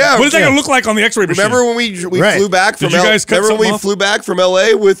through. Yeah, What is that yeah. going to look like on the X-ray machine? Remember when we Right. flew back from Did you guys cut remember when something we off? flew back from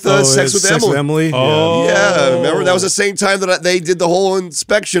LA with Sex with Emily? Oh. Yeah, remember that was the same time that they did the whole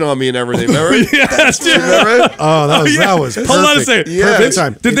inspection on me and everything. Remember? Yes, dude. Remember? Oh, that was perfect. Hold on a second. Yeah. Perfect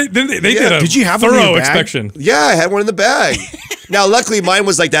time. They Yeah. did a Did you have one in thorough your bag? inspection. Yeah, I had one in the bag. Now, luckily, mine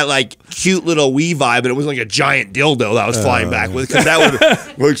was like that, like cute little wee vibe, and it was like a giant dildo that I was flying back with. Because that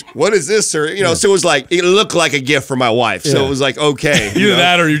would, what is this, sir? You know, so it was like it looked like a gift for my wife. So it was like okay, Either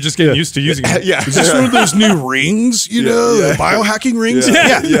that or you're just getting used to using it. yeah. Is this one of those new rings? You know, the biohacking rings.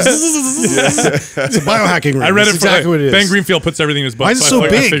 Yeah. It's a biohacking ring. I read That's it from exactly what it is. Ben Greenfield puts everything in his butt. Mine's so so I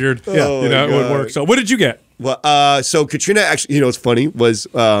big. figured, Yeah. it would work. So what did you get? Well, so Katrina actually, you know, what's funny was,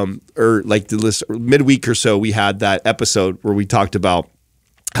 or like the list midweek or so, we had that episode where we talked about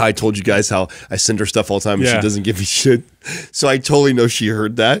how I told you guys how I send her stuff all the time and she doesn't give me shit. So I totally know she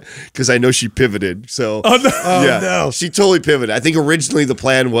heard that because I know she pivoted. So no. She totally pivoted. I think originally the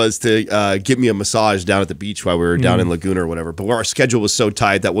plan was to get me a massage down at the beach while we were down in Laguna or whatever. But our schedule was so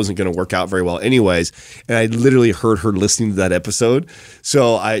tight that wasn't going to work out very well anyways. And I literally heard her listening to that episode.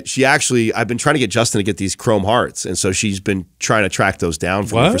 So I've been trying to get Justin to get these chrome hearts. And so she's been trying to track those down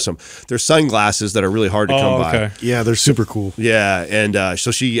for me for some. They're sunglasses that are really hard to come by. Yeah, they're super cool. Yeah, and so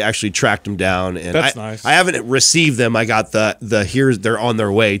she actually tracked them down, and That's nice. I haven't received them. I got the here's they're on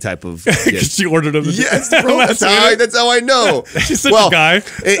their way type of. gift. She ordered them. Yes, bro. That's how I know. She's such a guy.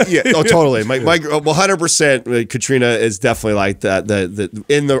 Oh, totally. My 100%. Katrina is definitely like that.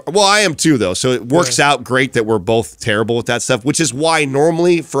 Well, I am too though. So it works out great that we're both terrible with that stuff, which is why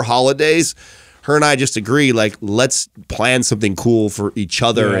normally for holidays. her and I just agree, like, let's plan something cool for each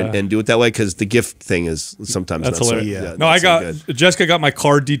other and do it that way, because the gift thing is sometimes that's not hilarious. so, no, I got Jessica got my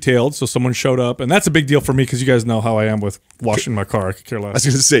car detailed, so someone showed up, and that's a big deal for me because you guys know how I am with washing my car. I could care less. I was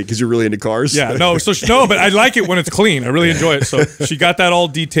going to say, because you're really into cars. Yeah, no, but I like it when it's clean. I really enjoy it. So she got that all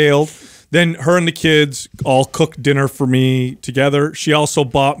detailed. Then her and the kids all cooked dinner for me together. She also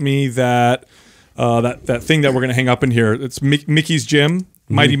bought me that that thing that we're gonna hang up in here. It's Mickey's Gym.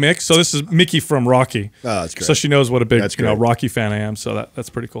 Mighty Mix. So this is Mickey from Rocky. Oh, that's great. So she knows what a big Rocky fan I am. So that's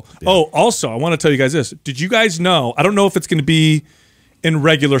pretty cool. Yeah. Oh, also, I want to tell you guys this. Did you guys know, I don't know if it's going to be in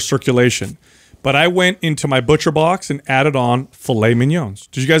regular circulation, but I went into my butcher box and added on filet mignons.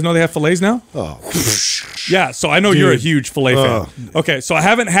 Did you guys know they have fillets now? Oh. Yeah, so I know you're a huge filet fan. Okay, so I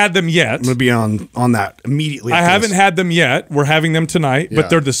haven't had them yet. I'm going to be on that immediately. I haven't had them yet. We're having them tonight, but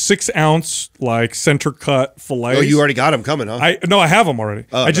they're the 6-ounce like center cut fillets. Oh, you already got them coming, huh? No, I have them already.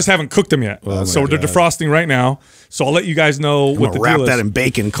 I just haven't cooked them yet. So they're defrosting right now. So I'll let you guys know what the deal is. Wrap that in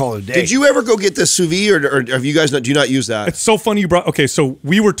bacon and call it a day. Did you ever go get the sous vide, or have you guys do you not use that? It's so funny you brought. Okay, so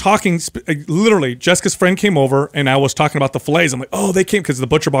we were talking. Literally, Jessica's friend came over, and I was talking about the fillets. I'm like, oh, they came because the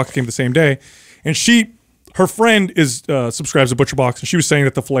butcher box came the same day, and her friend is subscribes to Butcher Box, and she was saying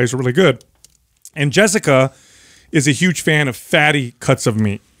that the fillets are really good. And Jessica is a huge fan of fatty cuts of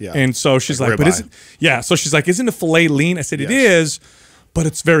meat. Yeah. And so she's like, but so she's like, isn't a fillet lean? I said, it is, but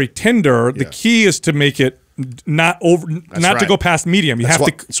it's very tender. The key is to make it not to go past medium.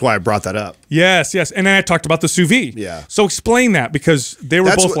 That's why I brought that up. Yes. And then I talked about the sous vide. Yeah. So explain that, because they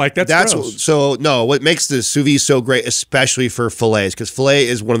were both like, that's gross. What makes the sous vide so great, especially for fillets, because filet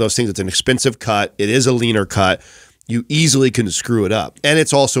is one of those things that's an expensive cut. It is a leaner cut. You easily can screw it up, and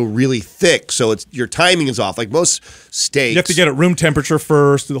it's also really thick, so your timing is off. Like most steaks, you have to get it room temperature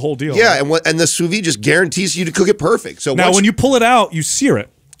first, do the whole deal. Yeah, right? and the sous vide just guarantees you to cook it perfect. So now, when you pull it out, you sear it.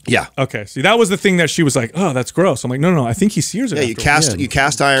 Yeah. Okay. See, that was the thing that she was like, "Oh, that's gross." I'm like, "No. I think he sears it." Yeah, you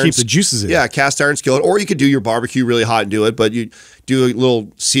cast iron, keep the juices in. Yeah, cast iron skillet, or you could do your barbecue really hot and do it, but you do a little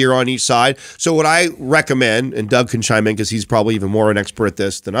sear on each side. So what I recommend, and Doug can chime in because he's probably even more an expert at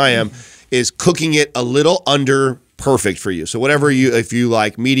this than I am, is cooking it a little under perfect for you. So whatever if you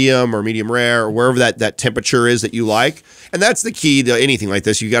like medium or medium rare or wherever that temperature is that you like, and that's the key to anything like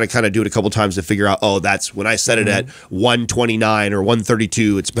this. You got to kind of do it a couple times to figure out, oh, that's when I set it at 129 or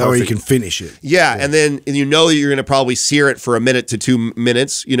 132, it's perfect. That way you can finish it. Yeah, and then you know that you're going to probably sear it for 1 to 2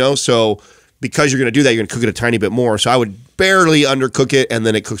 minutes, so because you're going to do that, you're going to cook it a tiny bit more. So I would barely undercook it, and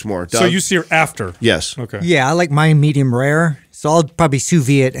then it cooks more. Doug? So you sear after? Yes. Okay. Yeah, I like mine medium rare. So I'll probably sous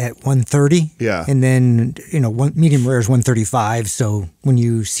vide it at 130. Yeah. And then, medium rare is 135. So when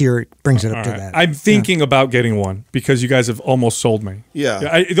you sear it, brings it up to that. I'm thinking about getting one because you guys have almost sold me. Yeah.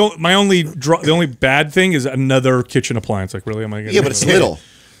 The only bad thing is another kitchen appliance. Like, really, am I going to? Yeah, but it's little.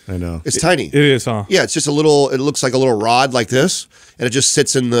 I know. It's tiny. It is, huh? Yeah, it's just a little. It looks like a little rod like this, and it just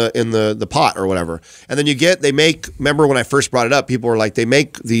sits in the pot or whatever. And then they make. Remember when I first brought it up, people were like, they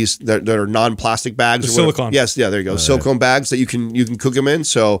make these that are non-plastic bags. The silicone. Yes, yeah, there you go. Silicone bags that you can cook them in.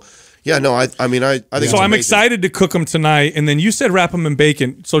 So. Yeah, no, I think so. I'm excited to cook them tonight, and then you said wrap them in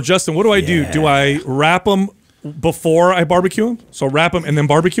bacon. So Justin, what do I do? Do I wrap them before I barbecue them? So wrap them and then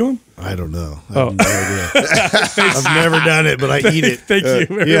barbecue them? I don't know. I have no idea. I've never done it, but I eat it. Thank you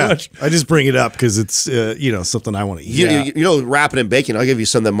very much. I just bring it up because it's something I want to eat. Wrapping in bacon. I'll give you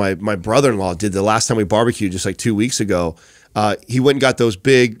something that my brother-in-law did the last time we barbecued, just like 2 weeks ago. He went and got those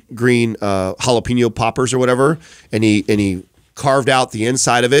big green jalapeno poppers or whatever, and he carved out the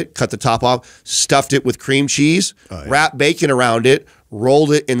inside of it, cut the top off, stuffed it with cream cheese, wrapped bacon around it,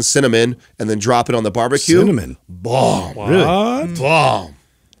 rolled it in cinnamon, and then drop it on the barbecue. Cinnamon? Bomb. What? Really?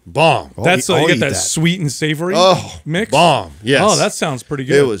 Bomb. That's so you get that sweet and savory mix? Bomb. Yes. Oh, that sounds pretty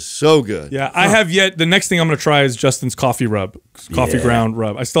good. It was so good. Yeah, I have yet. The next thing I'm going to try is Justin's coffee ground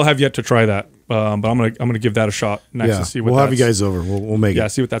rub. I still have yet to try that, but I'm gonna give that a shot next to see what. We'll have you guys over. We'll make it. Yeah,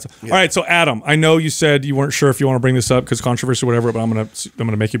 see what that's. Yeah. All right, so Adam, I know you said you weren't sure if you want to bring this up because controversy or whatever, but I'm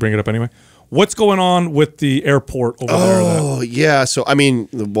gonna make you bring it up anyway. What's going on with the airport over there? Oh yeah, so I mean,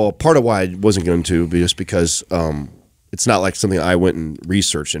 part of why I wasn't going to be just because it's not like something I went and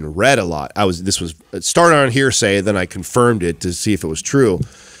researched and read a lot. It started on hearsay, then I confirmed it to see if it was true.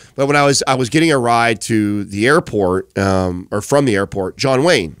 But when I was getting a ride to the airport, or from the airport, John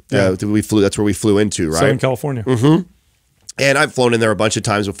Wayne, that's where we flew into, right? Southern California. Mm-hmm. And I've flown in there a bunch of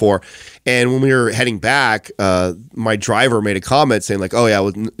times before. And when we were heading back, my driver made a comment saying like, "Oh yeah,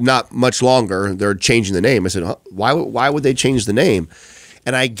 not much longer. They're changing the name." I said, "Why would they change the name?"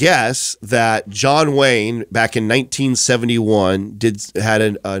 And I guess that John Wayne, back in 1971, had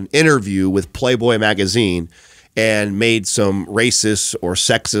an interview with Playboy magazine, and made some racist or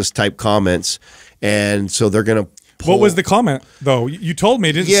sexist type comments, and so they're going to. What was the comment though? You told me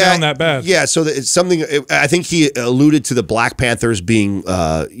it didn't sound that bad. Yeah, so it's something. I think he alluded to the Black Panthers being,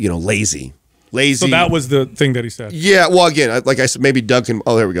 lazy. So that was the thing that he said. Yeah. Well, again, like I said, maybe Doug can.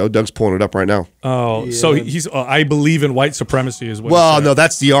 Oh, there we go. Doug's pulling it up right now. Oh, yeah. So he's. I believe in white supremacy is what. Well, no,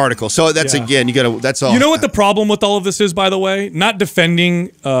 that's the article. So that's again, you got to. That's all. You know what the problem with all of this is, by the way? Not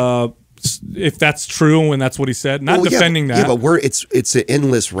defending. If that's true and that's what he said, not defending that. Yeah, but it's an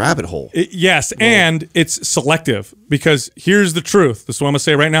endless rabbit hole. Yes, and it's selective because here's the truth. This is what I'm going to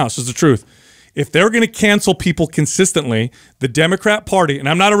say right now. This is the truth. If they're going to cancel people consistently, the Democrat Party, and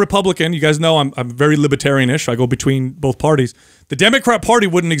I'm not a Republican, you guys know I'm very libertarianish. I go between both parties. The Democrat Party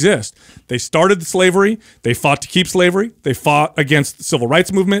wouldn't exist. They started slavery. They fought to keep slavery. They fought against the civil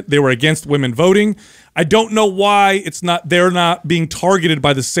rights movement. They were against women voting. I don't know why they're not being targeted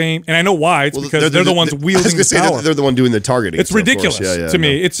by the same, and I know why. It's because they're the ones wielding the power. They're the one doing the targeting. It's ridiculous to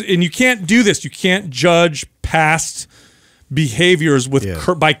me. And you can't do this. You can't judge past behaviors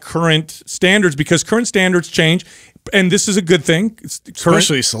by current standards because current standards change, and this is a good thing.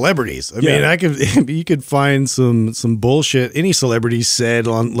 Especially celebrities. I mean, you could find some bullshit any celebrity said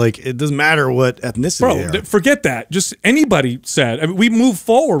on, like, it doesn't matter what ethnicity they are. Forget that. Just anybody said. I mean, we move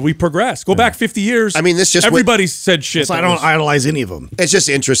forward. We progress. Go back 50 years. I mean, this just everybody said shit. So I don't idolize any of them. It's just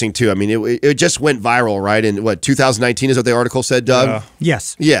interesting too. I mean, it just went viral, right? In what 2019 is what the article said, Doug.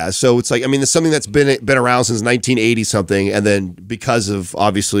 Yes. Yeah. So it's like, I mean, it's something that's been around since 1980 something, and then because of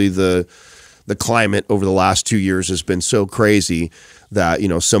obviously the climate over the last 2 years has been so crazy that,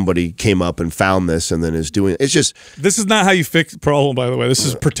 somebody came up and found this and then is doing it. It's just, this is not how you fix the problem, by the way. This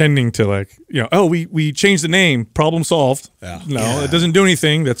is pretending to we changed the name, problem solved. It doesn't do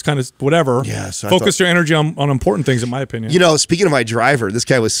anything. That's kind of whatever. Yeah, so focus your energy on important things, in my opinion. Speaking of my driver, this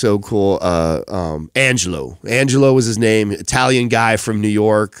guy was so cool. Angelo was his name, Italian guy from New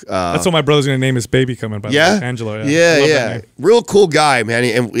York. That's what my brother's going to name his baby coming, by the way. Angelo. Yeah. Real cool guy, man.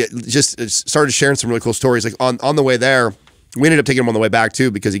 And we just started sharing some really cool stories. Like on the way there, we ended up taking him on the way back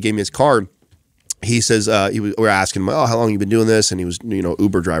too because he gave me his card. He says we were asking him, "Oh, how long have you been doing this?" And he was,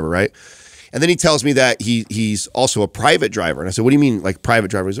 Uber driver, right? And then he tells me that he's also a private driver. And I said, "What do you mean, like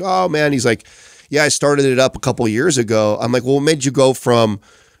private driver?" He's like, "Oh man," he's like, "Yeah, I started it up a couple of years ago." I'm like, "Well, what made you go from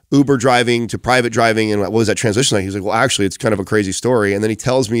Uber driving to private driving, and what was that transition like?" He's like, "Well, actually, it's kind of a crazy story." And then he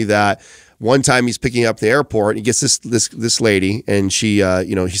tells me that one time he's picking up the airport, and he gets this lady, and she,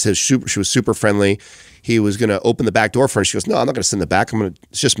 he says she was super friendly. He was going to open the back door for her. And she goes, "No, I'm not going to sit in the back.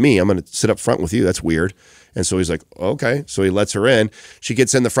 It's just me. I'm going to sit up front with you. That's weird." And so he's like, "Okay." So he lets her in. She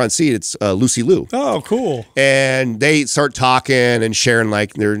gets in the front seat. It's Lucy Liu. Oh, cool. And they start talking and sharing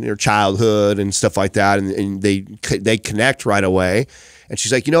like their childhood and stuff like that. And they connect right away. And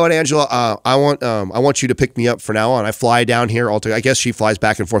she's like, "You know what, Angela? I want you to pick me up from now on. I fly down here I guess she flies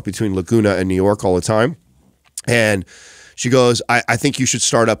back and forth between Laguna and New York all the time." And she goes, I think you should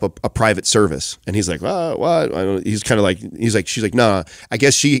start up a private service. And he's like, what? He's kind of like, she's like, no. I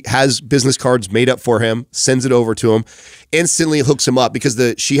guess she has business cards made up for him, sends it over to him, instantly hooks him up because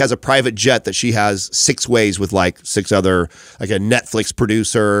she has a private jet that she has 6 ways with like 6 other, like a Netflix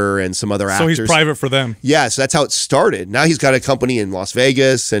producer and some other actors. So he's private for them. Yeah, so that's how it started. Now he's got a company in Las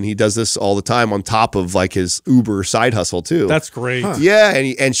Vegas and he does this all the time on top of like his Uber side hustle too. That's great. Huh. Yeah,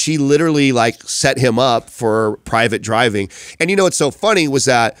 and she literally like set him up for private driving. And what's so funny was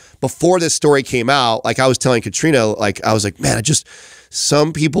that before this story came out, like I was telling Katrina, like I was like, man,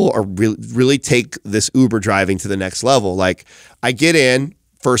 some people are really take this Uber driving to the next level. Like I get in,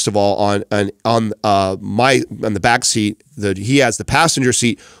 first of all, on the back seat, he has the passenger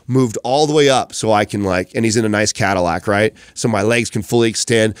seat moved all the way up so I can and he's in a nice Cadillac, right? So my legs can fully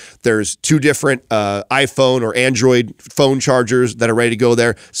extend. There's 2 different iPhone or Android phone chargers that are ready to go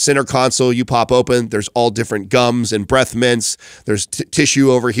there. Center console, you pop open. There's all different gums and breath mints. There's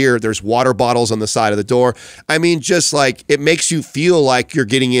tissue over here. There's water bottles on the side of the door. I mean, just like it makes you feel like you're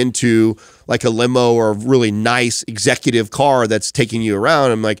getting into like a limo or a really nice executive car that's taking you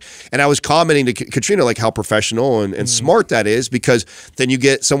around. I'm like, and I was commenting to Katrina like how professional and smart that is, because then you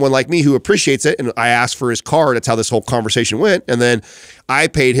get someone like me who appreciates it, and I asked for his card. That's how this whole conversation went. And then I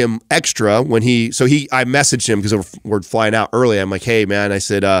paid him extra when I messaged him because we're flying out early. I'm like, "Hey man," I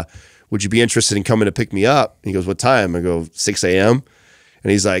said, "would you be interested in coming to pick me up?" And he goes, "What time?" I go, 6 a.m.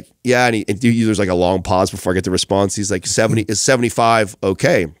 And he's like, "Yeah." And there's like a long pause before I get the response. He's like, "Is 75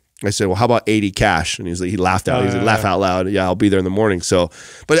 okay?" I said, "Well, how about 80 cash?" And he laughed out. He's like, "Laugh out loud. Yeah, I'll be there in the morning." So,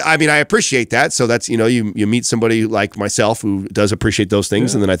 but I mean, I appreciate that. So that's, you meet somebody like myself who does appreciate those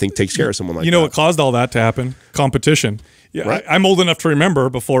things, and then I think takes care of someone like that. What caused all that to happen? Competition. Yeah, right? I'm old enough to remember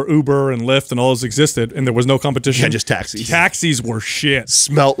before Uber and Lyft and all those existed, and there was no competition. Yeah, just taxis. Taxis were shit.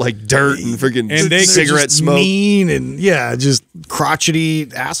 Smelt like dirt and freaking And they- cigarette Just smoke. mean and just crotchety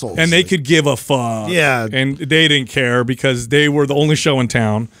assholes. And they could give a fuck. Yeah. And they didn't care because they were the only show in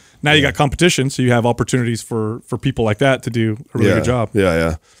town. Now you got competition, so you have opportunities for people like that to do a really good job. Yeah,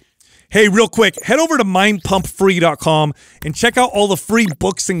 yeah. Hey, real quick, head over to mindpumpfree.com and check out all the free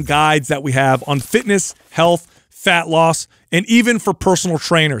books and guides that we have on fitness, health, fat loss, and even for personal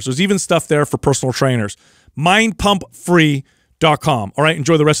trainers. There's even stuff there for personal trainers. Mindpumpfree.com. All right,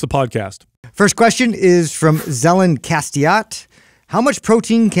 enjoy the rest of the podcast. First question is from Zelen Castiat. How much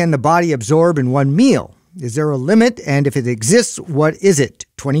protein can the body absorb in one meal? Is there a limit? And if it exists, what is it?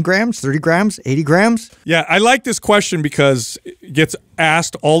 20 grams, 30 grams, 80 grams? Yeah, I like this question because it gets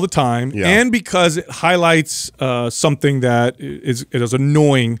asked all the time and because it highlights something that is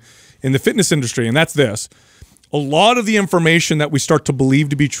annoying in the fitness industry, and that's this. A lot of the information that we start to believe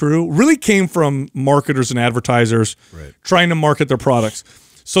to be true really came from marketers and advertisers trying to market their products.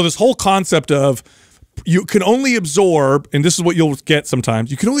 So this whole concept of you can only absorb, and this is what you'll get sometimes,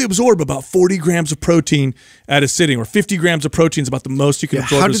 you can only absorb about 40 grams of protein at a sitting, or 50 grams of protein is about the most you can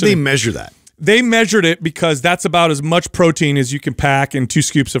absorb. How at a did sitting. they measure that? They measured it because that's about as much protein as you can pack in 2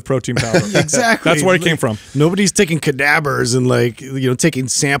 scoops of protein powder. Exactly. That's where it came from. Nobody's taking cadavers and taking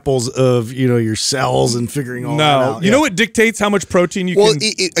samples of, your cells and figuring all that out. You know what dictates how much protein you Well,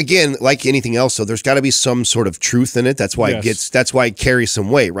 can... again, like anything else, so there's got to be some sort of truth in it. That's why that's why it carries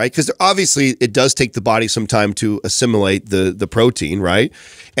some weight, right? Because obviously it does take the body some time to assimilate the protein, right?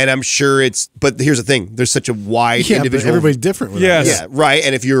 And I'm sure but here's the thing: there's such a wide individual. Everybody's different with Yes. that. Yeah, right.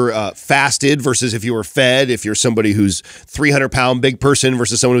 And if you're fasted versus if you were fed, if you're somebody who's 300-pound big person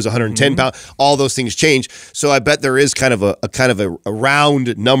versus someone who's 110 pound, all those things change. So I bet there is kind of a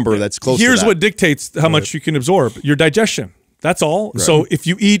round number that's close. Here's to that. what dictates how much you can absorb: your digestion. That's all. Right. So if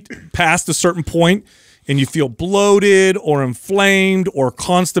you eat past a certain point and you feel bloated or inflamed or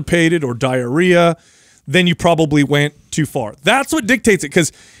constipated or diarrhea, then you probably went too far. That's what dictates it,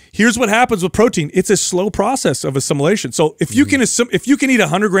 because here's what happens with protein. It's a slow process of assimilation. So if you can eat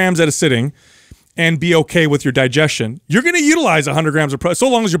 100 grams at a sitting and be okay with your digestion, you're going to utilize 100 grams of protein. So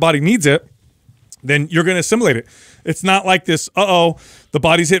long as your body needs it, then you're going to assimilate it. It's not like this, the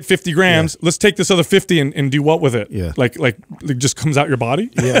body's hit 50 grams. Let's take this other 50 and do what with it? Yeah. Like it just comes out your body?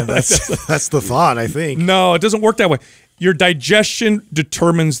 Yeah, that's the thought, I think. No, it doesn't work that way. Your digestion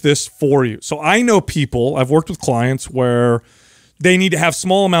determines this for you. So I know people, I've worked with clients where they need to have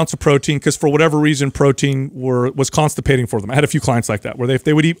small amounts of protein because for whatever reason, protein was constipating for them. I had a few clients like that where if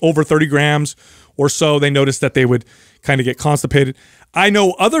they would eat over 30 grams or so, they noticed that they would kind of get constipated. I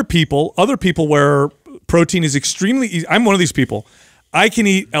know other people where protein is extremely easy. I'm one of these people. I can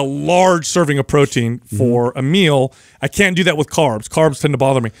eat a large serving of protein for a meal. I can't do that with carbs. Carbs tend to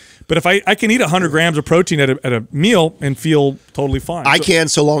bother me. But if I can eat 100 grams of protein at a meal and feel totally fine. I can,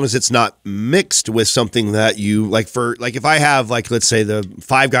 so long as it's not mixed with something that you like. If I have let's say the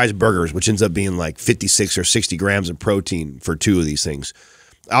Five Guys burgers, which ends up being like 56 or 60 grams of protein for 2 of these things,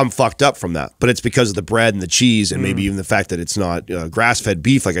 I'm fucked up from that. But it's because of the bread and the cheese and maybe even the fact that it's not grass-fed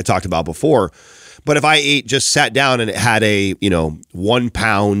beef like I talked about before. But if I sat down and it had a 1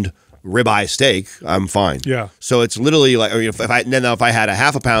 pound ribeye steak, I'm fine. Yeah. So it's literally like, if I had a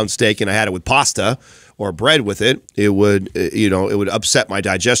half a pound steak and I had it with pasta or bread with it, it would upset my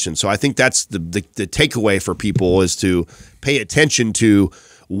digestion. So I think that's the takeaway for people is to pay attention to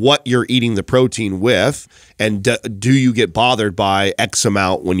what you're eating the protein with, and do you get bothered by X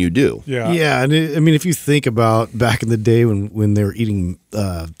amount when you do? Yeah. Yeah, and if you think about back in the day when they were eating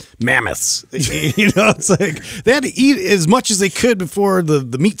mammoths, it's like they had to eat as much as they could before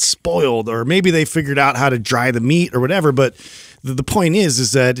the meat spoiled, or maybe they figured out how to dry the meat or whatever, but the point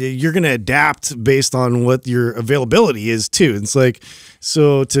is that you're going to adapt based on what your availability is too. It's like,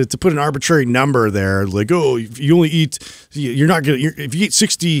 so to put an arbitrary number there, like, if you only eat, if you eat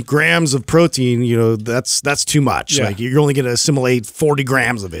 60 grams of protein, that's too much. Yeah. Like you're only going to assimilate 40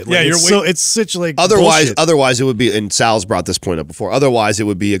 grams of it. Like, Yeah, it's such like Otherwise bullshit. it would be, and Sal's brought this point up before, otherwise it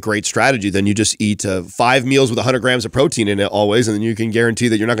would be a great strategy. Then you just eat 5 meals with 100 grams of protein in it always, and then you can guarantee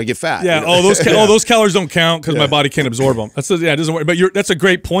that you're not going to get fat. Yeah. Those calories don't count because my body can't absorb them. It doesn't work. But that's a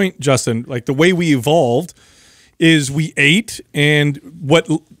great point, Justin. Like the way we evolved is we ate, and what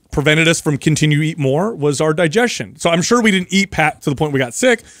prevented us from continuing to eat more was our digestion. So I'm sure we didn't eat to the point we got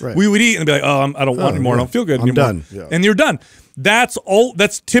sick. Right. We would eat and be like, I don't want anymore. I don't feel good anymore. done. Yeah. And you're done. That's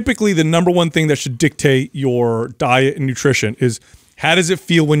typically the number one thing that should dictate your diet and nutrition is how does it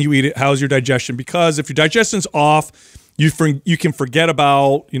feel when you eat it? How's your digestion? Because if your digestion's off, You can forget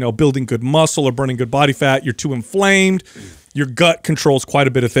about, building good muscle or burning good body fat. You're too inflamed. Your gut controls quite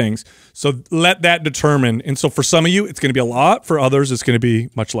a bit of things. So let that determine. And so for some of you, it's going to be a lot. For others, it's going to be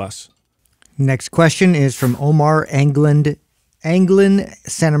much less. Next question is from Omar Anglin,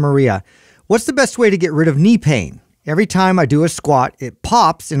 Santa Maria. What's the best way to get rid of knee pain? Every time I do a squat, it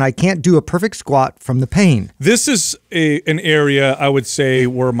pops and I can't do a perfect squat from the pain. This is an area, I would say,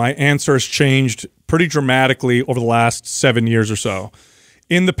 where my answer has changed pretty dramatically over the last 7 years or so.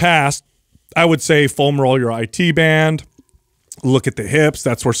 In the past, I would say foam roll your IT band, look at the hips.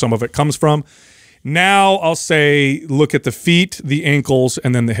 That's where some of it comes from. Now I'll say look at the feet, the ankles,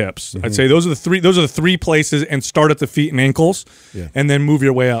 and then the hips. I'd say those are the three places, and start at the feet and ankles, and then move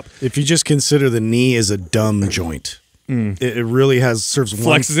your way up. If you just consider the knee as a dumb joint, it really serves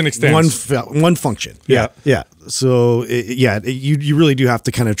flexes and extends one function. Yeah. So you really do have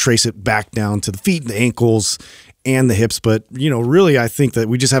to kind of trace it back down to the feet, the ankles, and the hips. But really, I think that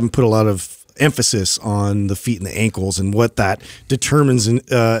we just haven't put a lot of emphasis on the feet and the ankles and what that determines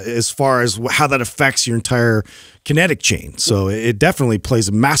as far as how that affects your entire kinetic chain. So it definitely plays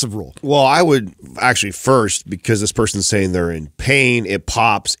a massive role. Well, I would actually first, because this person's saying they're in pain, it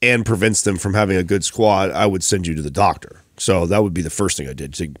pops and prevents them from having a good squat, I would send you to the doctor. So that would be the first thing I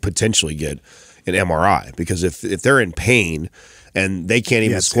did, to potentially get an MRI, because if they're in pain and they can't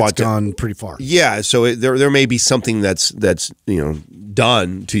even squat, it's gone pretty far. Yeah, so there may be something that's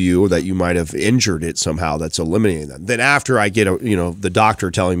done to you, or that you might have injured it somehow, that's eliminating that. Then after I get the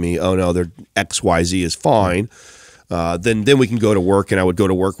doctor telling me, oh no, their XYZ is fine, then we can go to work, and I would go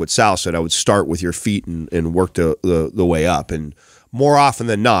to work with Sal said I would start with your feet and work the way up. And more often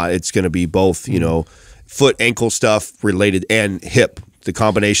than not, it's going to be both foot, ankle stuff related, and hip. The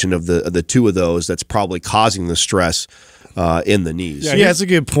combination of the two of those that's probably causing the stress in the knees. Yeah, it's a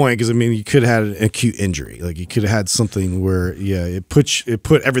good point, because you could have had an acute injury. Like you could have had something where it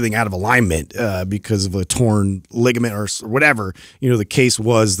put everything out of alignment because of a torn ligament or whatever. The case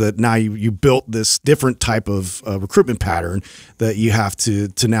was that now you built this different type of recruitment pattern that you have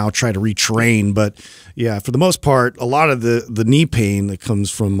to now try to retrain. But yeah, for the most part, a lot of the knee pain that comes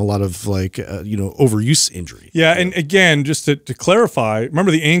from a lot of overuse injury. Yeah, and again, just to clarify,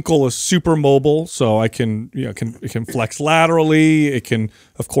 remember the ankle is super mobile, so it can flex laterally. It can,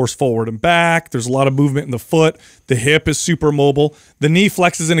 of course, forward and back. There's a lot of movement in the foot. The hip is super mobile. The knee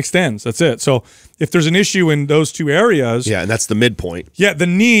flexes and extends. That's it. So if there's an issue in those two areas, and that's the midpoint. Yeah, the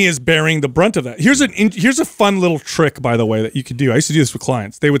knee is bearing the brunt of that. Here's a fun little trick, by the way, that you could do. I used to do this with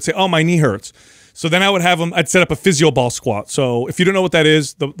clients. They would say, "Oh, my knee hurts." So then I'd set up a physio ball squat. So if you don't know what that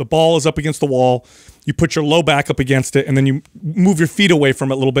is, the ball is up against the wall. You put your low back up against it, and then you move your feet away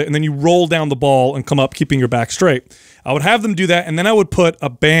from it a little bit, and then you roll down the ball and come up, keeping your back straight. I would have them do that, and then I would put a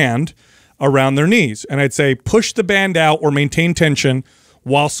band around their knees, and I'd say, push the band out or maintain tension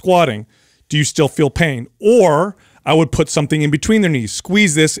while squatting. Do you still feel pain? Or I would put something in between their knees.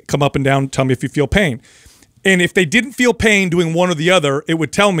 Squeeze this, come up and down, tell me if you feel pain. And if they didn't feel pain doing one or the other, it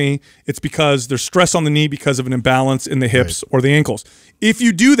would tell me it's because there's stress on the knee because of an imbalance in the hips or the ankles. If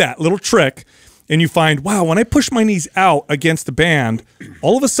you do that little trick and you find, wow, when I push my knees out against the band,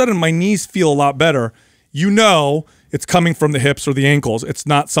 all of a sudden my knees feel a lot better, it's coming from the hips or the ankles. It's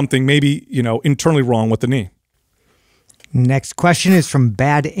not something maybe, internally wrong with the knee. Next question is from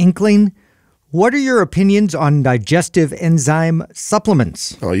Bad Inkling. What are your opinions on digestive enzyme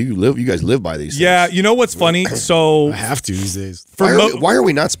supplements? Oh, you guys live by these things. Yeah, you know what's funny? So I have to these days. Why are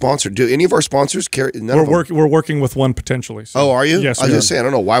we not sponsored? Do any of our sponsors carry? We're working with one potentially. So. Oh, are you? Yes. I was just saying, I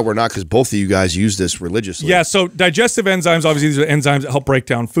don't know why we're not, because both of you guys use this religiously. Yeah. So digestive enzymes, obviously, these are enzymes that help break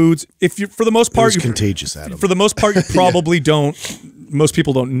down foods. For the most part, it's contagious, Adam. For the most part, you probably don't. Most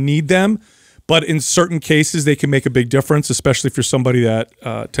people don't need them. But in certain cases, they can make a big difference, especially if you're somebody that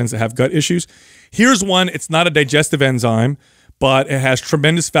tends to have gut issues. Here's one. It's not a digestive enzyme, but it has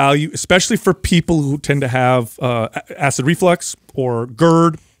tremendous value, especially for people who tend to have acid reflux or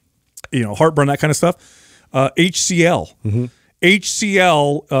GERD, heartburn, that kind of stuff. HCl.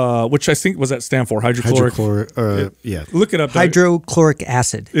 HCl, which I think, was that stand for? Hydrochloric. Look it up. Hydrochloric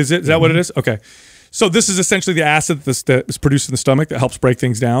acid. Is that what it is? Okay. So this is essentially the acid that is produced in the stomach that helps break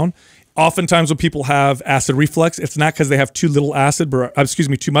things down. Oftentimes when people have acid reflux, it's not because they have too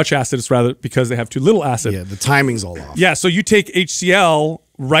much acid. It's rather because they have too little acid. Yeah, the timing's all off. Yeah, so you take HCl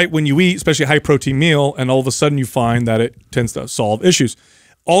right when you eat, especially a high-protein meal, and all of a sudden you find that it tends to solve issues.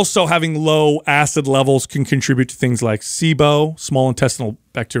 Also, having low acid levels can contribute to things like SIBO, small intestinal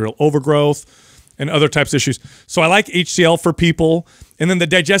bacterial overgrowth, and other types of issues. So I like HCl for people. And then the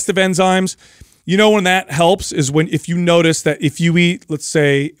digestive enzymes, You know when that helps is when if you notice that if you eat, let's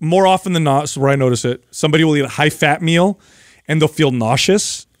say, more often than not, so where I notice it, somebody will eat a high-fat meal and they'll feel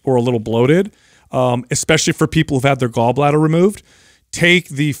nauseous or a little bloated, especially for people who've had their gallbladder removed. Take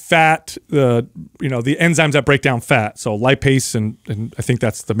the fat, the enzymes that break down fat, so lipase and I think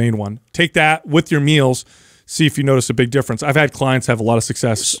that's the main one. Take that with your meals. See if you notice a big difference. I've had clients have a lot of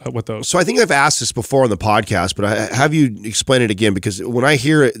success with those. So I think I've asked this before on the podcast, but I have you explain it again, because when I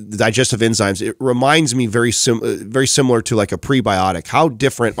hear it, the digestive enzymes, it reminds me very similar to like a prebiotic. How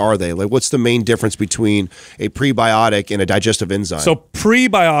different are they? Like, what's the main difference between a prebiotic and a digestive enzyme? So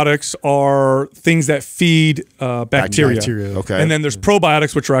prebiotics are things that feed bacteria. Okay. And then there's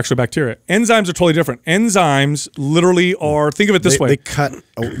probiotics, which are actually bacteria. Enzymes are totally different. Enzymes literally are, think of it this way. They cut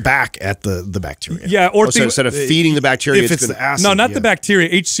back at the bacteria. Yeah, or so instead of feeding the bacteria, if it's the acid. No, not the bacteria.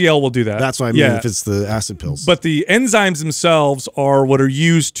 HCl will do that. That's what I mean. If it's the acid pills. But the enzymes themselves are what are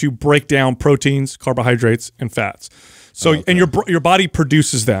used to break down proteins, carbohydrates, and fats. So, and your body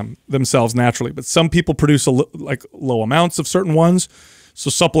produces themselves naturally. But some people produce like low amounts of certain ones. So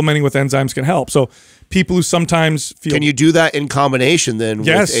supplementing with enzymes can help. So people who sometimes feel, can you do that in combination then with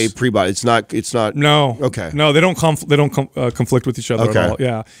a prebiotic? It's not. No. Okay. No, they don't conflict with each other at all.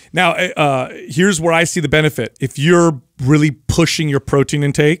 Yeah. Now, here's where I see the benefit. If you're really pushing your protein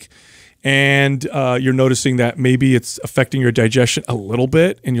intake and you're noticing that maybe it's affecting your digestion a little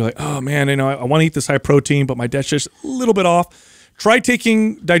bit, and you're like, oh man, I want to eat this high protein, but my digestion's a little bit off. Try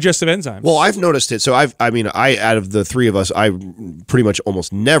taking digestive enzymes. Well, I've noticed it. So I out of the three of us, I pretty much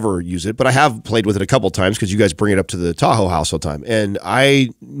almost never use it, but I have played with it a couple times because you guys bring it up to the Tahoe house all the time. And I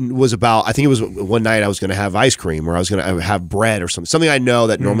think it was one night I was going to have ice cream, or I was going to have bread or something I know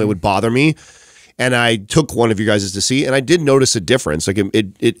that normally would bother me. And I took one of you guys to see, and I did notice a difference. Like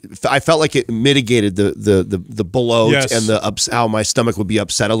I felt like it mitigated the bloat and how my stomach would be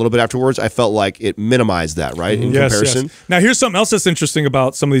upset a little bit afterwards. I felt like it minimized that, right? In comparison. Yes. Now, here's something else that's interesting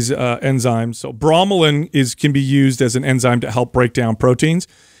about some of these enzymes. So bromelain can be used as an enzyme to help break down proteins.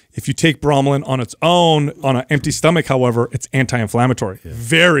 If you take bromelain on its own, on an empty stomach, however, it's anti-inflammatory. Yeah.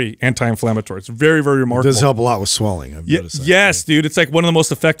 Very anti-inflammatory. It's very, very remarkable. It does help a lot with swelling. I've noticed that. Yes, dude. It's like one of the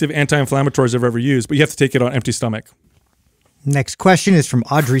most effective anti-inflammatories I've ever used, but you have to take it on an empty stomach. Next question is from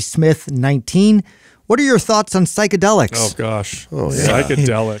Audrey Smith, 19. What are your thoughts on psychedelics? Oh, gosh. Oh, yeah.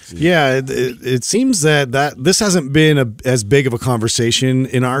 Psychedelics. Yeah, it seems that this hasn't been as big of a conversation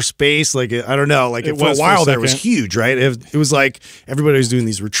in our space. Like, I don't know, like for a while there was huge, right? It was like everybody was doing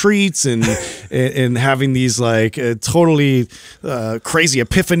these retreats and and having these like totally crazy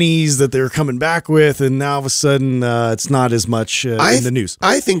epiphanies that they were coming back with. And now all of a sudden it's not as much in the news.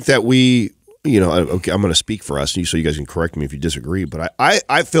 I think that we... okay, I'm going to speak for us, so you guys can correct me if you disagree. But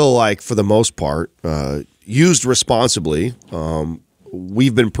I feel like, for the most part, used responsibly,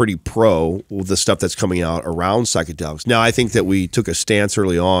 we've been pretty pro with the stuff that's coming out around psychedelics. Now, I think that we took a stance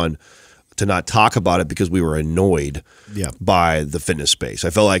early on to not talk about it because we were annoyed by the fitness space.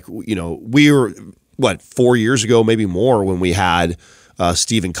 I felt like, we were, 4 years ago, maybe more, when we had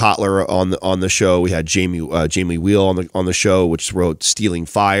Stephen Kotler on the show. We had Jamie Wheel on the show, which wrote Stealing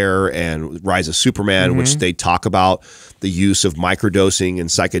Fire and Rise of Superman, which they talk about the use of microdosing and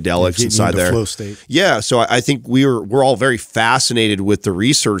psychedelics inside there. Flow state. Yeah, so I think we're all very fascinated with the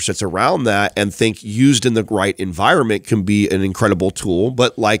research that's around that, and think used in the right environment can be an incredible tool,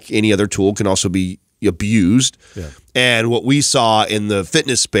 but like any other tool can also be abused. Yeah. And what we saw in the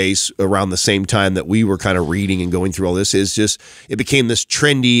fitness space around the same time that we were kind of reading and going through all this is just, it became this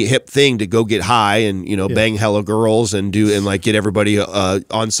trendy hip thing to go get high and bang hella girls and get everybody on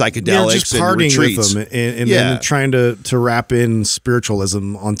psychedelics just and partying retreats with them and then trying to wrap in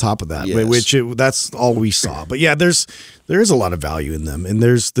spiritualism on top of that, which that's all we saw. But yeah, there is a lot of value in them, and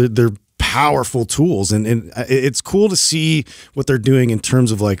they're powerful tools, and it's cool to see what they're doing in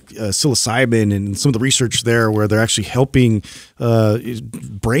terms of like psilocybin and some of the research there, where they're actually helping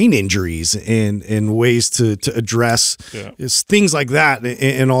brain injuries and ways to address things like that,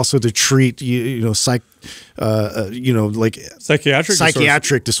 and also to treat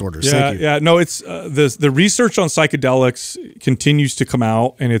psychiatric disorders. Yeah. No, it's the research on psychedelics continues to come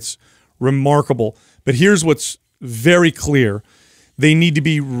out, and it's remarkable. But here's what's very clear. They need to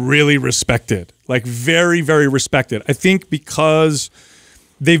be really respected, like very, very respected. I think because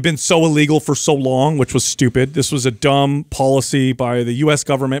they've been so illegal for so long, which was stupid. This was a dumb policy by the U.S.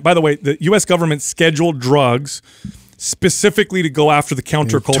 government. By the way, the U.S. government scheduled drugs specifically to go after the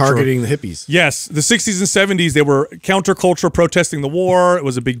counterculture. Targeting the hippies. Yes, the 60s and 70s, they were counterculture, protesting the war. It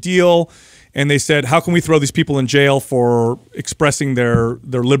was a big deal. And they said, how can we throw these people in jail for expressing their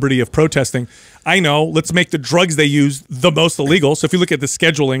liberty of protesting? I know, let's make the drugs they use the most illegal. So if you look at the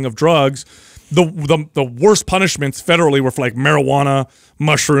scheduling of drugs, the worst punishments federally were for like marijuana,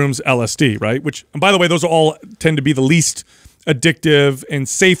 mushrooms, LSD, right? Which, and by the way, those are all tend to be the least addictive and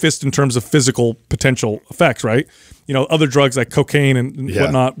safest in terms of physical potential effects, right? You know, other drugs like cocaine and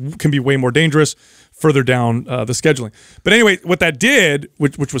whatnot can be way more dangerous further down the scheduling. But anyway, what that did,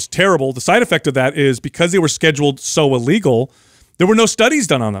 which was terrible, the side effect of that is because they were scheduled so illegal, there were no studies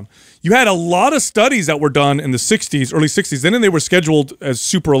done on them. You had a lot of studies that were done in the 60s, early 60s, then they were scheduled as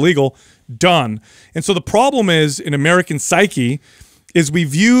super illegal, done. And so the problem is in American psyche is we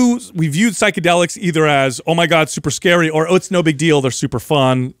viewed psychedelics either as, oh my God, super scary, or oh, it's no big deal, they're super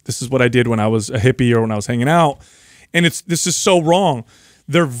fun. This is what I did when I was a hippie or when I was hanging out. And this is so wrong.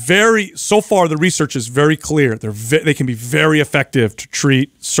 They're so far the research is very clear. They can be very effective to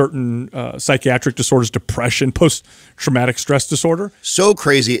treat certain psychiatric disorders, depression, post-traumatic stress disorder. So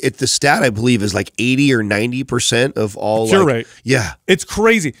crazy. The stat, I believe, is like 80 or 90% of all cure rate. Yeah. It's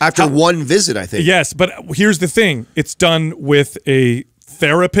crazy. After one visit, I think. Yes, but here's the thing. It's done with a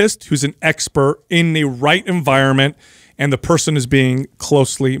therapist who's an expert in the right environment, and the person is being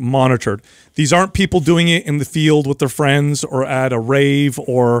closely monitored. These aren't people doing it in the field with their friends or at a rave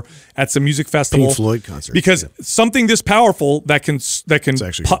or at some music festival. Pink Floyd concert. Because something this powerful that can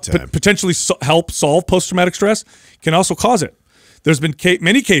potentially help solve post-traumatic stress can also cause it. There's been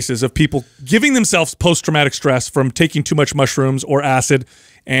many cases of people giving themselves post-traumatic stress from taking too much mushrooms or acid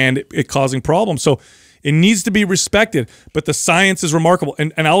and it causing problems. So it needs to be respected, but the science is remarkable.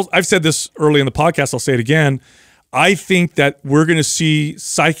 And I've said this early in the podcast, I'll say it again. I think that we're going to see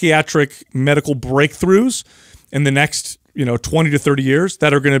psychiatric medical breakthroughs in the next, 20 to 30 years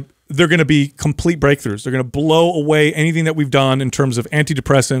that they're going to be complete breakthroughs. They're going to blow away anything that we've done in terms of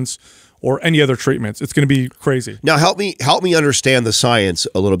antidepressants or any other treatments. It's going to be crazy. Now, help me understand the science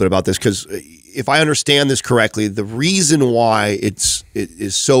a little bit about this, because if I understand this correctly, the reason why it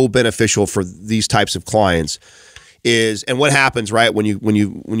is so beneficial for these types of clients is, and what happens, right, when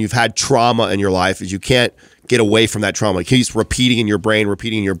you've had trauma in your life is you can't get away from that trauma. It keeps repeating in your brain.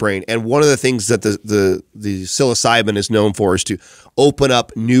 And one of the things that the psilocybin is known for is to open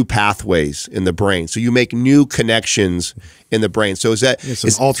up new pathways in the brain. So you make new connections in the brain. So is that it's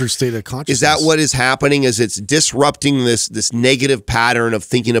an altered state of consciousness? Is that what is happening? Is it's disrupting this negative pattern of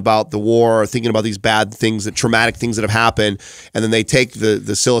thinking about the war or thinking about these bad things, the traumatic things that have happened, and then they take the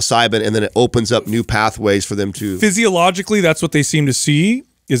psilocybin and then it opens up new pathways for them to... Physiologically, that's what they seem to see,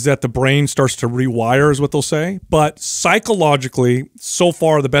 is that the brain starts to rewire, is what they'll say. But psychologically, so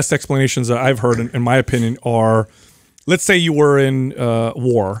far, the best explanations that I've heard, in my opinion, are, let's say you were in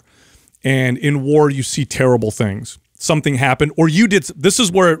war, and in war you see terrible things. Something happened, or you did, this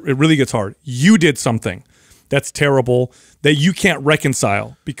is where it really gets hard. You did something that's terrible that you can't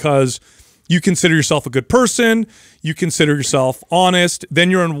reconcile because you consider yourself a good person, you consider yourself honest, then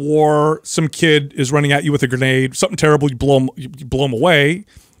you're in war, some kid is running at you with a grenade, something terrible, you blow them away,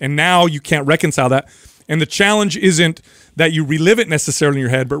 and now you can't reconcile that. And the challenge isn't that you relive it necessarily in your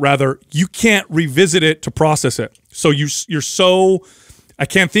head, but rather you can't revisit it to process it. So you're so, I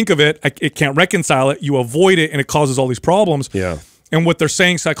can't think of it, it can't reconcile it, you avoid it, and it causes all these problems. Yeah. And what they're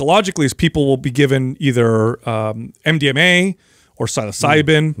saying psychologically is people will be given either MDMA or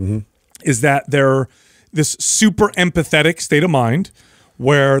psilocybin, is that they're this super empathetic state of mind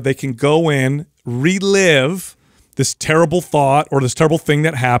where they can go in, relive this terrible thought or this terrible thing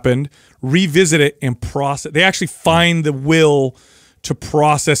that happened, revisit it and process. They actually find the will to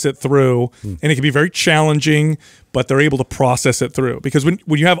process it through, and it can be very challenging, but they're able to process it through. Because when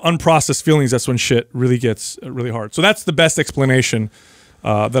you have unprocessed feelings, that's when shit really gets really hard. So that's the best explanation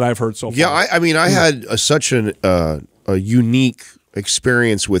that I've heard so far. Yeah, I mean, I had such a unique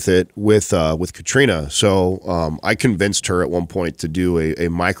experience with it with Katrina. So I convinced her at one point to do a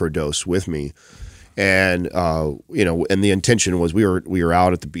microdose with me, and and the intention was we were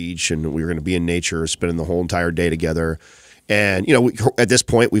out at the beach and we were going to be in nature, spending the whole entire day together. And at this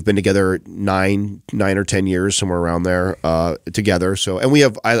point we've been together 9 or 10 years, somewhere around there, together. So, and we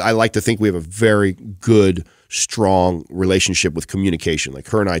have, I like to think we have a very good, strong relationship with communication. Like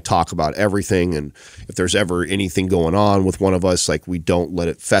her and I talk about everything, and if there's ever anything going on with one of us, like we don't let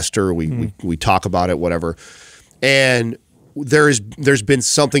it fester. We talk about it, whatever. And there's been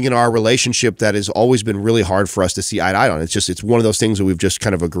something in our relationship that has always been really hard for us to see eye to eye on. It's one of those things that we've just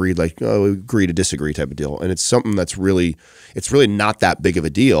kind of agreed, like, oh, we agree to disagree type of deal. And it's something that's really not that big of a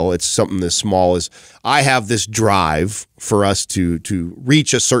deal. It's something as small as I have this drive for us to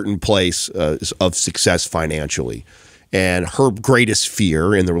reach a certain place of success financially. And her greatest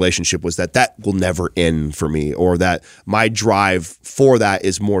fear in the relationship was that will never end for me, or that my drive for that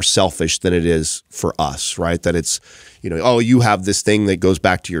is more selfish than it is for us, right? That it's, oh, you have this thing that goes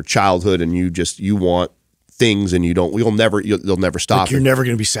back to your childhood and you want things and you'll never stop. Like you're never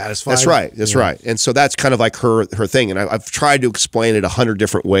going to be satisfied. That's right. That's right. And so that's kind of like her thing. And I've tried to explain it 100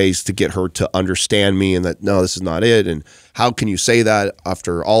 different ways to get her to understand me, and that, no, this is not it. And how can you say that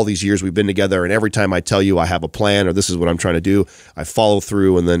after all these years we've been together? And every time I tell you I have a plan or this is what I'm trying to do, I follow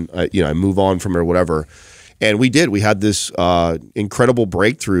through, and then I move on from it or whatever. And we had this incredible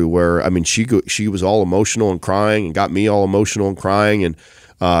breakthrough where, I mean, she was all emotional and crying, and got me all emotional and crying. And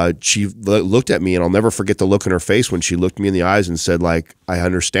she looked at me, and I'll never forget the look in her face when she looked me in the eyes and said, like, I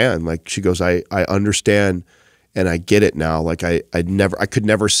understand. Like, she goes, I understand, and I get it now. Like, I could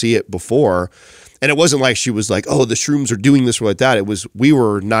never see it before. And it wasn't like she was like, oh, the shrooms are doing this or like that. It was, we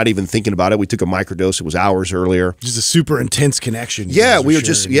were not even thinking about it. We took a microdose. It was hours earlier. Just a super intense connection. Yeah, we were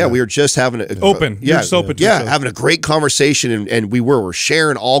just having open. Having a great conversation, and we were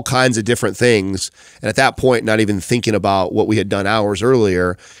sharing all kinds of different things. And at that point, not even thinking about what we had done hours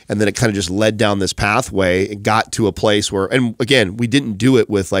earlier. And then it kind of just led down this pathway. It got to a place where, and again, we didn't do it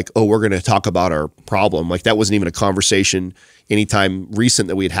with like, oh, we're going to talk about our problem. Like, that wasn't even a conversation anytime recent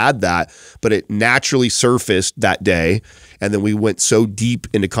that we'd had that, but it naturally surfaced that day. And then we went so deep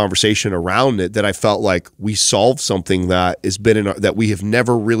into conversation around it that I felt like we solved something that has been that we have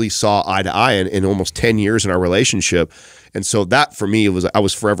never really saw eye to eye in almost 10 years in our relationship. And so that for me, I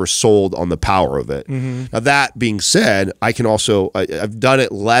was forever sold on the power of it. Now, that being said, I can also, I've done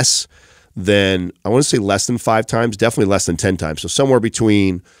it less than, I want to say less than 5 times, definitely less than 10 times. So somewhere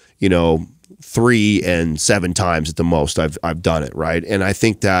between, 3 and 7 times at the most I've done it, right? And I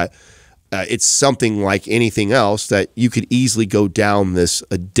think that it's something like anything else that you could easily go down this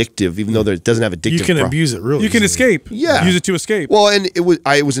addictive, even though it doesn't have addictive. You can abuse it really. You can escape. Yeah, use it to escape. Well, and it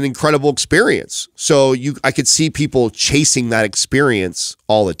was an incredible experience. So I could see people chasing that experience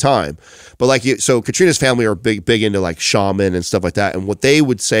all the time. But so Katrina's family are big into like shaman and stuff like that. And what they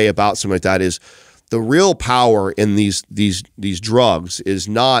would say about something like that is, the real power in these drugs is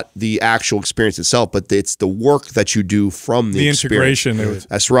not the actual experience itself, but it's the work that you do from the integration.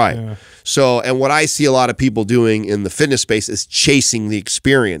 That's right. Yeah. So, and what I see a lot of people doing in the fitness space is chasing the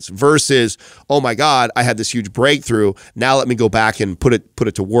experience versus, oh my God, I had this huge breakthrough. Now let me go back and put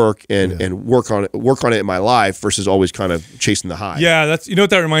it to work and work on it in my life versus always kind of chasing the high. Yeah, that's, what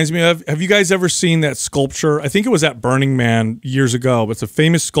that reminds me of? Have you guys ever seen that sculpture? I think it was at Burning Man years ago, but it's a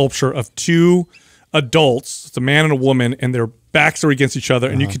famous sculpture of 2 adults. It's a man and a woman, and their backs are against each other,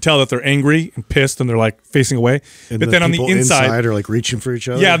 and you can tell that they're angry and pissed, and they're like facing away. And but then on the inside are like reaching for each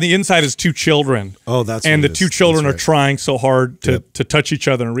other. Yeah, on the inside is 2 children. Oh, that's and what the it 2 is. children That's are trying so hard to touch each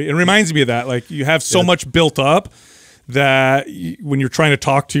other. And it reminds me of that. Like, you have so much built up that when you're trying to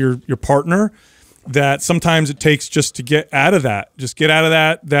talk to your partner, that sometimes it takes just to get out of that. Just get out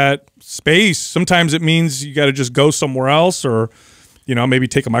of that space. Sometimes it means you got to just go somewhere else, or maybe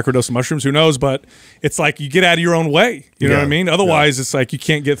take a microdose of mushrooms, who knows? But it's like you get out of your own way. You know what I mean? Otherwise, it's like you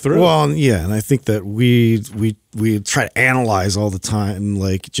can't get through. Well, yeah, and I think that we try to analyze all the time,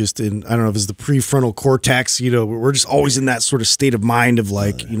 like just in, I don't know if it's the prefrontal cortex, we're just always in that sort of state of mind of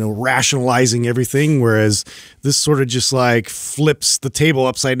like, rationalizing everything, whereas this sort of just like flips the table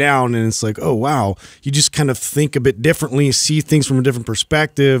upside down, and it's like, oh, wow, you just kind of think a bit differently, see things from a different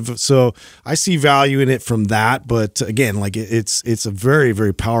perspective. So I see value in it from that, but again, like it's a very,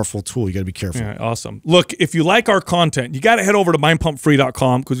 very powerful tool. You got to be careful. Yeah, awesome. Look, if you like our content, you got to head over to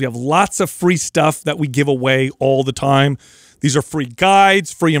mindpumpfree.com, because we have lots of free stuff that we give away all the time. These are free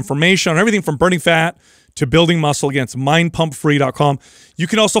guides, free information on everything from burning fat to building muscle. Again, it's mindpumpfree.com. You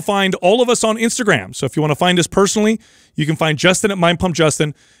can also find all of us on Instagram. So if you want to find us personally, you can find Justin at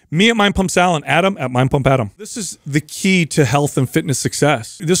mindpumpjustin, me at mindpumpsal, and Adam at mindpumpadam. This is the key to health and fitness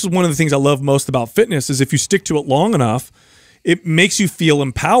success. This is one of the things I love most about fitness, is if you stick to it long enough, it makes you feel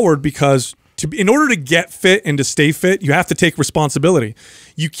empowered, because in order to get fit and to stay fit, you have to take responsibility.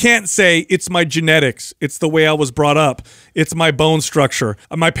 You can't say, it's my genetics, it's the way I was brought up, it's my bone structure,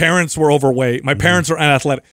 my parents were overweight, my parents are unathletic.